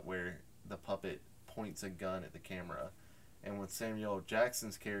shot where the puppet points a gun at the camera, and when Samuel L.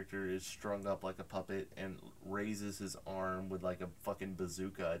 Jackson's character is strung up like a puppet and raises his arm with like a fucking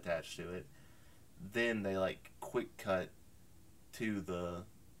bazooka attached to it, then they like quick cut to the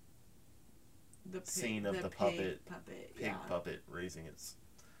scene of the puppet puppet raising its.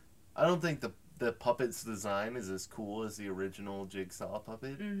 I don't think the puppet's design is as cool as the original Jigsaw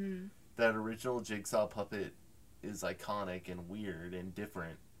puppet. That original Jigsaw puppet is iconic and weird and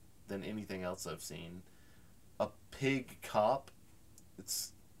different than anything else I've seen. A pig cop,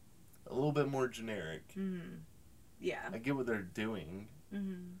 it's a little bit more generic. Yeah. I get what they're doing.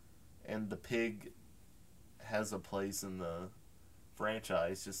 And the pig has a place in the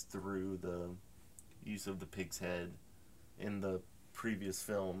franchise just through the use of the pig's head in the previous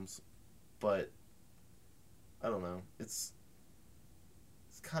films, but I don't know, it's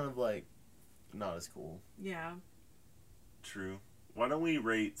kind of like not as cool. Yeah. True. Why don't we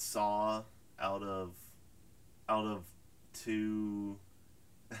rate Saw out of 2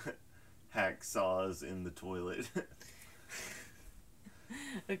 hacksaws in the toilet?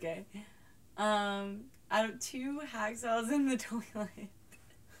 Okay. Out of 2 hacksaws in the toilet.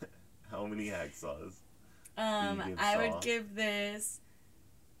 How many hacksaws? I would give this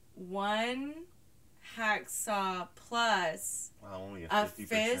 1 hacksaw plus only a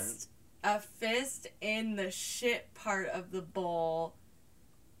 50%. A fist in the shit part of the bowl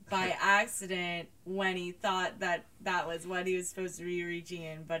by accident when he thought that was what he was supposed to be reaching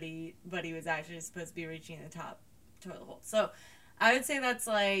in, but he was actually supposed to be reaching in the top toilet hole. So I would say that's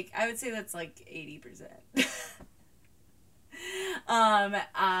like 80%.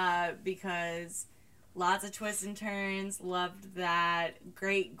 Because lots of twists and turns, loved that,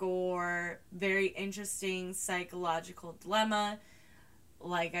 great gore, very interesting psychological dilemma.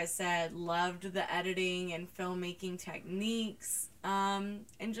 Like I said, loved the editing and filmmaking techniques, and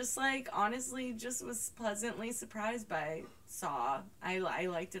just like honestly just was pleasantly surprised by Saw. I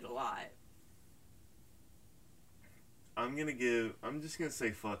liked it a lot. I'm just gonna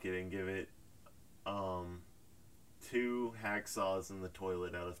say fuck it and give it 2 hacksaws in the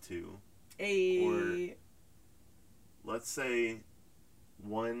toilet out of 2. Or let's say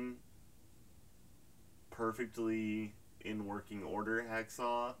 1 perfectly in working order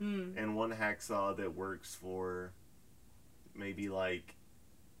hacksaw and 1 hacksaw that works for maybe like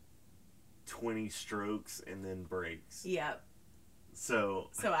 20 strokes and then breaks. Yep. So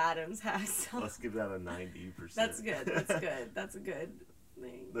Adam's hacksaw. Let's give that a 90%. That's good. That's a good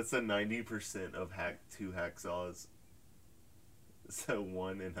thing. That's a 90% of 2 hacksaws. So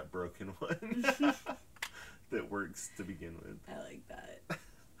 1 and a broken one that works to begin with. I like that.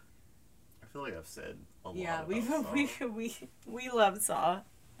 I feel feel like I've said a lot. Yeah, about Saw. we love Saw.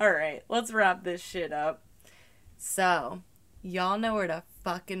 All right, let's wrap this shit up. So, y'all know where to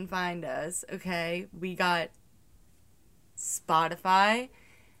fucking find us, okay? We got Spotify,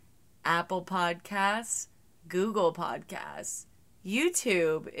 Apple Podcasts, Google Podcasts,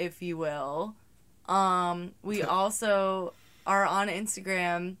 YouTube, if you will. We also are on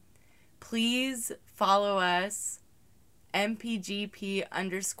Instagram. Please follow us,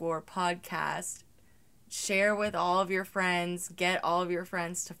 MPGP_podcast. Share with all of your friends. Get all of your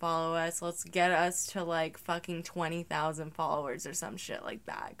friends to follow us. Let's get us to like fucking 20,000 followers or some shit like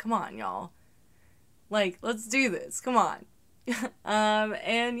that. Come on, y'all. Like, let's do this. Come on.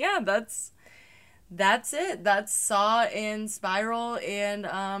 And yeah, that's it. That's Saw and Spiral and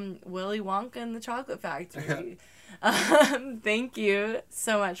Willy Wonka and the Chocolate Factory. Thank you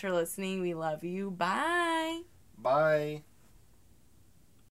so much for listening. We love you. Bye. Bye.